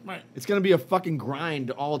for it, Right. it's gonna be a fucking grind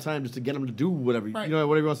all the time just to get him to do whatever Right.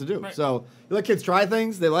 whatever he wants to do. Right. So you let kids try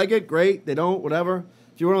things. They like it, great. They don't, whatever.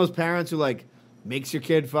 If you're one of those parents who like makes your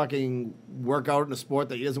kid fucking work out in a sport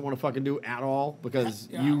that he doesn't want to fucking do at all because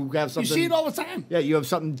Yeah. you have something. You see it all the time. Yeah, you have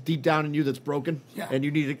something deep down in you that's broken, Yeah. and you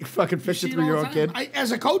need to fucking fix See it through all your the own time. kid.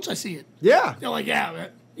 As a coach, I see it. Yeah. They're like, yeah,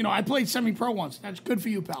 you know, I played semi-pro once. That's good for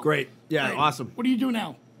you, pal. Great. Yeah, awesome. What do you do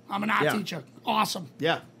now? I'm an art Yeah. teacher. Awesome.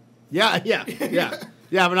 Yeah. Yeah,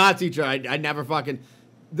 I'm an art teacher. I never fucking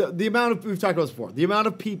the amount of we've talked about this before. The amount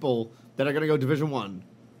of people that are gonna go Division 1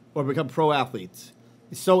 or become pro athletes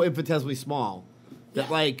is so infinitesimally small that Yeah.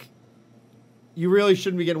 like you really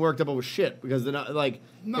shouldn't be getting worked up over shit because they're not like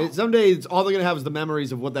No. some days all they're gonna have is the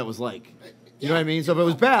memories of what that was like. You know what I mean? So if it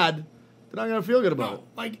was bad, they're not gonna feel good about No,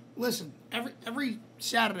 like, listen, every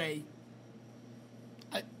Saturday,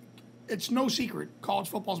 it's no secret, college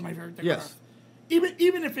football is my favorite thing. Yes. on earth.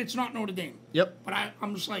 Even if it's not Notre Dame. it. Yep. But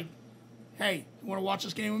I'm just like, hey, you want to watch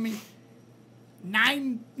this game with me?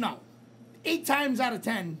 8 times out of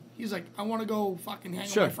 10, he's like, I want to go fucking hang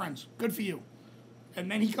Sure. with my friends. Good for you. And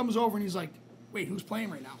then he comes over and he's like, wait, who's playing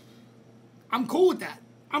right now? I'm cool with that.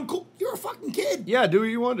 I'm cool. You're a fucking kid. Yeah, do what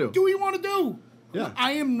you want to do. Do what you want to do. Yeah.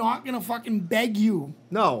 I am not going to fucking beg you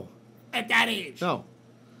No. at that age. No.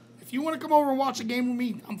 If you want to come over and watch a game with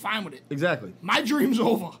me, I'm fine with it. Exactly. My dream's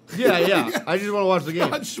over. Yeah. I just want to watch the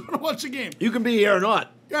game. I just want to watch the game. You can be here or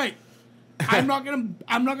not. Right. I'm not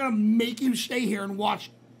gonna make you stay here and watch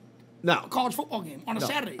No. a college football game on a No,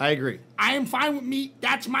 Saturday. I agree. I am fine with me.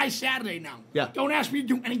 That's my Saturday now. Yeah. Don't ask me to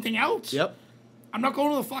do anything else. Yep. I'm not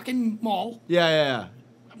going to the fucking mall. Yeah.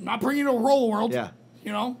 I'm not bringing you to Roll World. Yeah.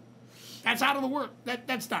 You know, that's out of the work.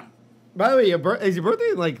 That's done. By the way, is your birthday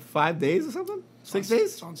in like 5 days or something? 6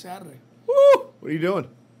 days? It's on Saturday. Woo! What are you doing?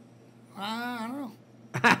 I don't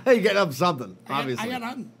know. You getting up something, obviously. I got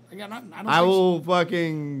nothing. I don't I think so. will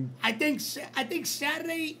fucking. I think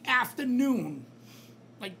Saturday afternoon,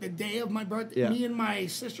 like the day of my birthday, Yeah. me and my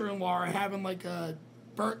sister-in-law are having like a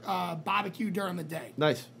barbecue during the day.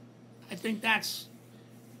 Nice. I think that's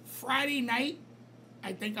Friday night.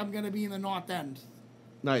 I think I'm gonna be in the North End.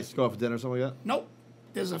 Nice. Go out for dinner or something like that? Nope,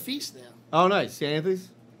 there's a feast there, Oh, nice. St. Anthony's?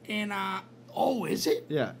 and oh, is it?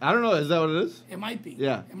 Yeah. I don't know. Is that what it is? It might be.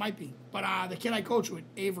 Yeah. It might be. But the kid I coach with,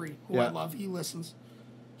 Avery, who Yeah. I love, he listens.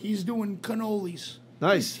 He's doing cannolis.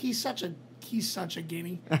 Nice. He's such a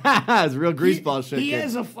guinea. It's real greaseball shit. He kid.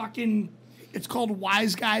 has a fucking. It's called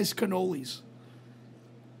Wise Guys Cannolis.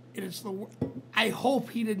 And it's the. I hope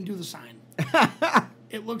he didn't do the sign.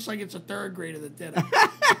 It looks like it's a third grader that did it.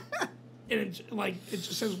 And it's like it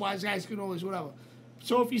just says Wise Guys Cannolis, whatever.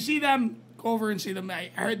 So if you see them, go over and see them. I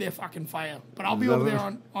heard they're fucking fire. But I'll be over there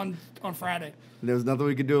on Friday. There was nothing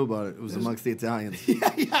we could do about it. It was amongst the Italians. Yeah,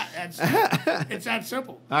 it's that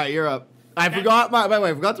simple. All right, you're up. I forgot. By the way,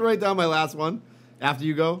 I forgot to write down my last one after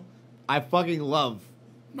you go. I fucking love.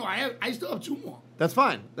 No, I still have 2 more. That's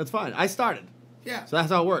fine. That's fine. I started. Yeah. So that's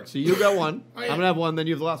how it works. So you got one. Oh, yeah. I'm going to have one, then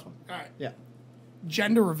you have the last one. All right. Yeah.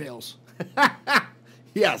 Gender reveals.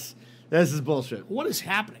 Yes. This is bullshit. What is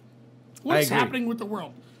happening? What I is agree. happening with the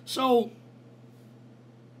world? So,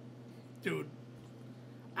 dude,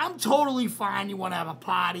 I'm totally fine. You want to have a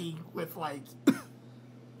party with like, you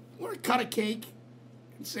want to cut a cake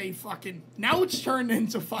and say fucking. Now it's turned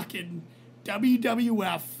into fucking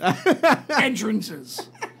WWF entrances,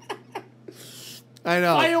 I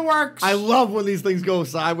know. fireworks. I love when these things go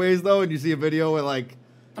sideways, though, and you see a video where, like,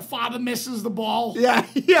 the father misses the ball, yeah,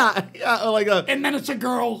 or like a. and then it's a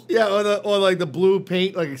girl. Yeah, or like the blue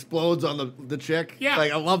paint like explodes on the chick. Yeah.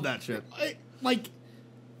 Like I love that shit. Like,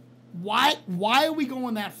 why are we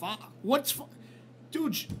going that far?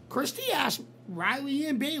 Dude? Christy asked Riley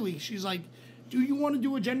and Bailey. She's like, "Do you want to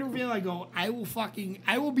do a gender reveal?" I go, I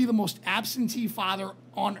will be the most absentee father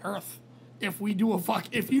on earth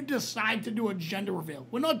if you decide to do a gender reveal.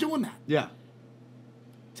 We're not doing that. Yeah.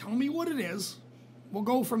 Tell me what it is. We'll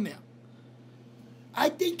go from there. I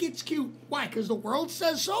think it's cute. Why? Because the world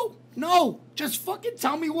says so? No. Just fucking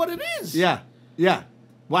tell me what it is. Yeah. Yeah.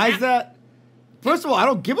 Why is that? First of all, I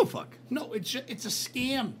don't give a fuck. No, it's a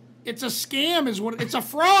scam. It's a scam is what it's a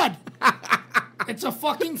fraud. It's a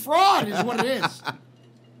fucking fraud is what it is.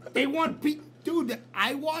 They want dude,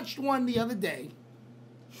 I watched one the other day.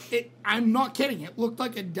 I'm not kidding. It looked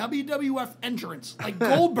like a WWF entrance. Like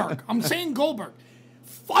Goldberg. I'm saying Goldberg.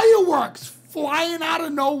 Fireworks flying out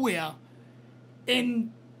of nowhere.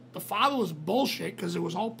 And the father was bullshit because it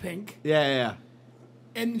was all pink. Yeah.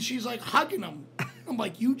 And she's like hugging him. I'm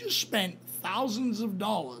like, you just spent thousands of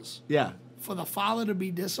dollars. Yeah. For the father to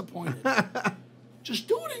be disappointed. Just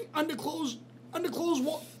do it under closed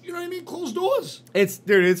wall. You know what I mean? Closed doors.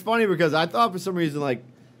 It's funny because I thought for some reason, like,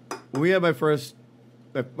 when we had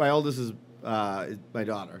my oldest is my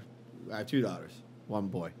daughter. I have 2 daughters, 1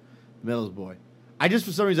 boy. The middle is a boy. I just,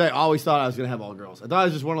 for some reason, I always thought I was going to have all girls. I thought I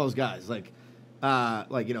was just one of those guys. Like,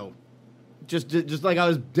 you know, just like I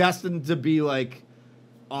was destined to be, like,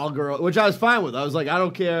 all girl, which I was fine with. I was like, I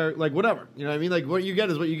don't care, like, whatever. You know what I mean? Like, what you get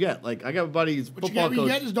is what you get. Like, I got a buddy's football coach. What you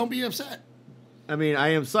get is don't be upset. I mean, I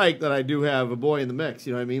am psyched that I do have a boy in the mix.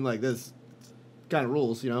 You know what I mean? Like, this kind of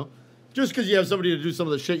rules, you know? Just because you have somebody to do some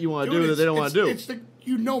of the shit you want to do that they don't want to do.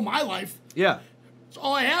 You know my life. Yeah. It's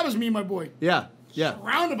all I have is me and my boy. Yeah.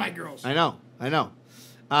 Surrounded by girls. I know.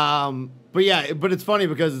 But it's funny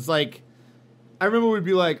because it's like, I remember we'd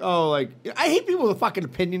be like, oh, like, I hate people with a fucking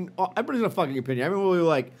opinion. Everybody's got a fucking opinion. I remember we were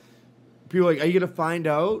like, people were like, are you going to find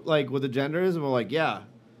out, like, what the gender is? And we're like, yeah.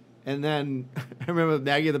 And then I remember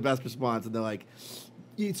Maggie had the best response, and they're like,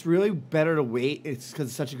 it's really better to wait. It's because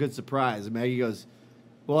it's such a good surprise. And Maggie goes,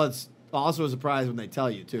 well, it's also a surprise when they tell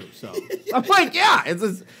you, too. So I'm like, yeah,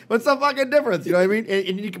 what's the fucking difference? You know what I mean?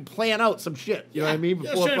 And you can plan out some shit. You know what I mean?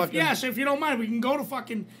 So if you don't mind, we can go to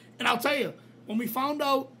fucking, and I'll tell you, when we found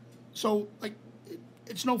out, so, like,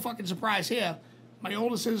 it's no fucking surprise here. My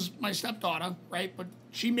oldest is my stepdaughter, right? But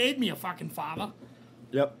she made me a fucking father.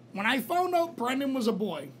 Yep. When I found out Brendan was a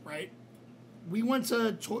boy, right? We went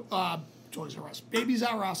to Toys R Us, Babies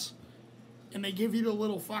R Us, and they give you the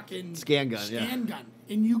little fucking scan gun,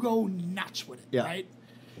 and you go nuts with it, yeah. Right?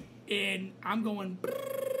 And I'm going,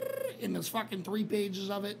 and there's fucking 3 pages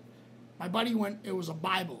of it. My buddy went, it was a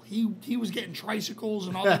Bible. He was getting tricycles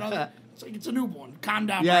and all that other. It's like, it's a newborn. Calm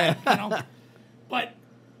down, yeah. You know? But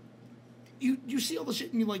you see all the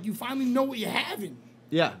shit, and you finally know what you're having.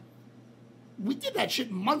 Yeah. We did that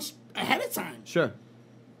shit months ahead of time. Sure.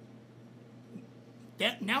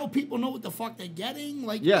 That now people know what the fuck they're getting.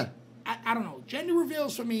 Like, yeah. I don't know. Gender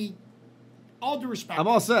reveals for me, all due respect. I'm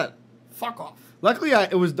all set. Fuck off. Luckily,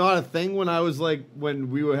 it was not a thing when I was like,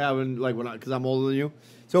 when we were having, like, because I'm older than you.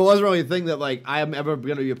 So it wasn't really a thing that, like, I am ever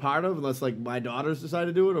going to be a part of unless, like, my daughters decide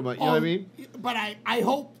to do it or you know what I mean? But I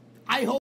hope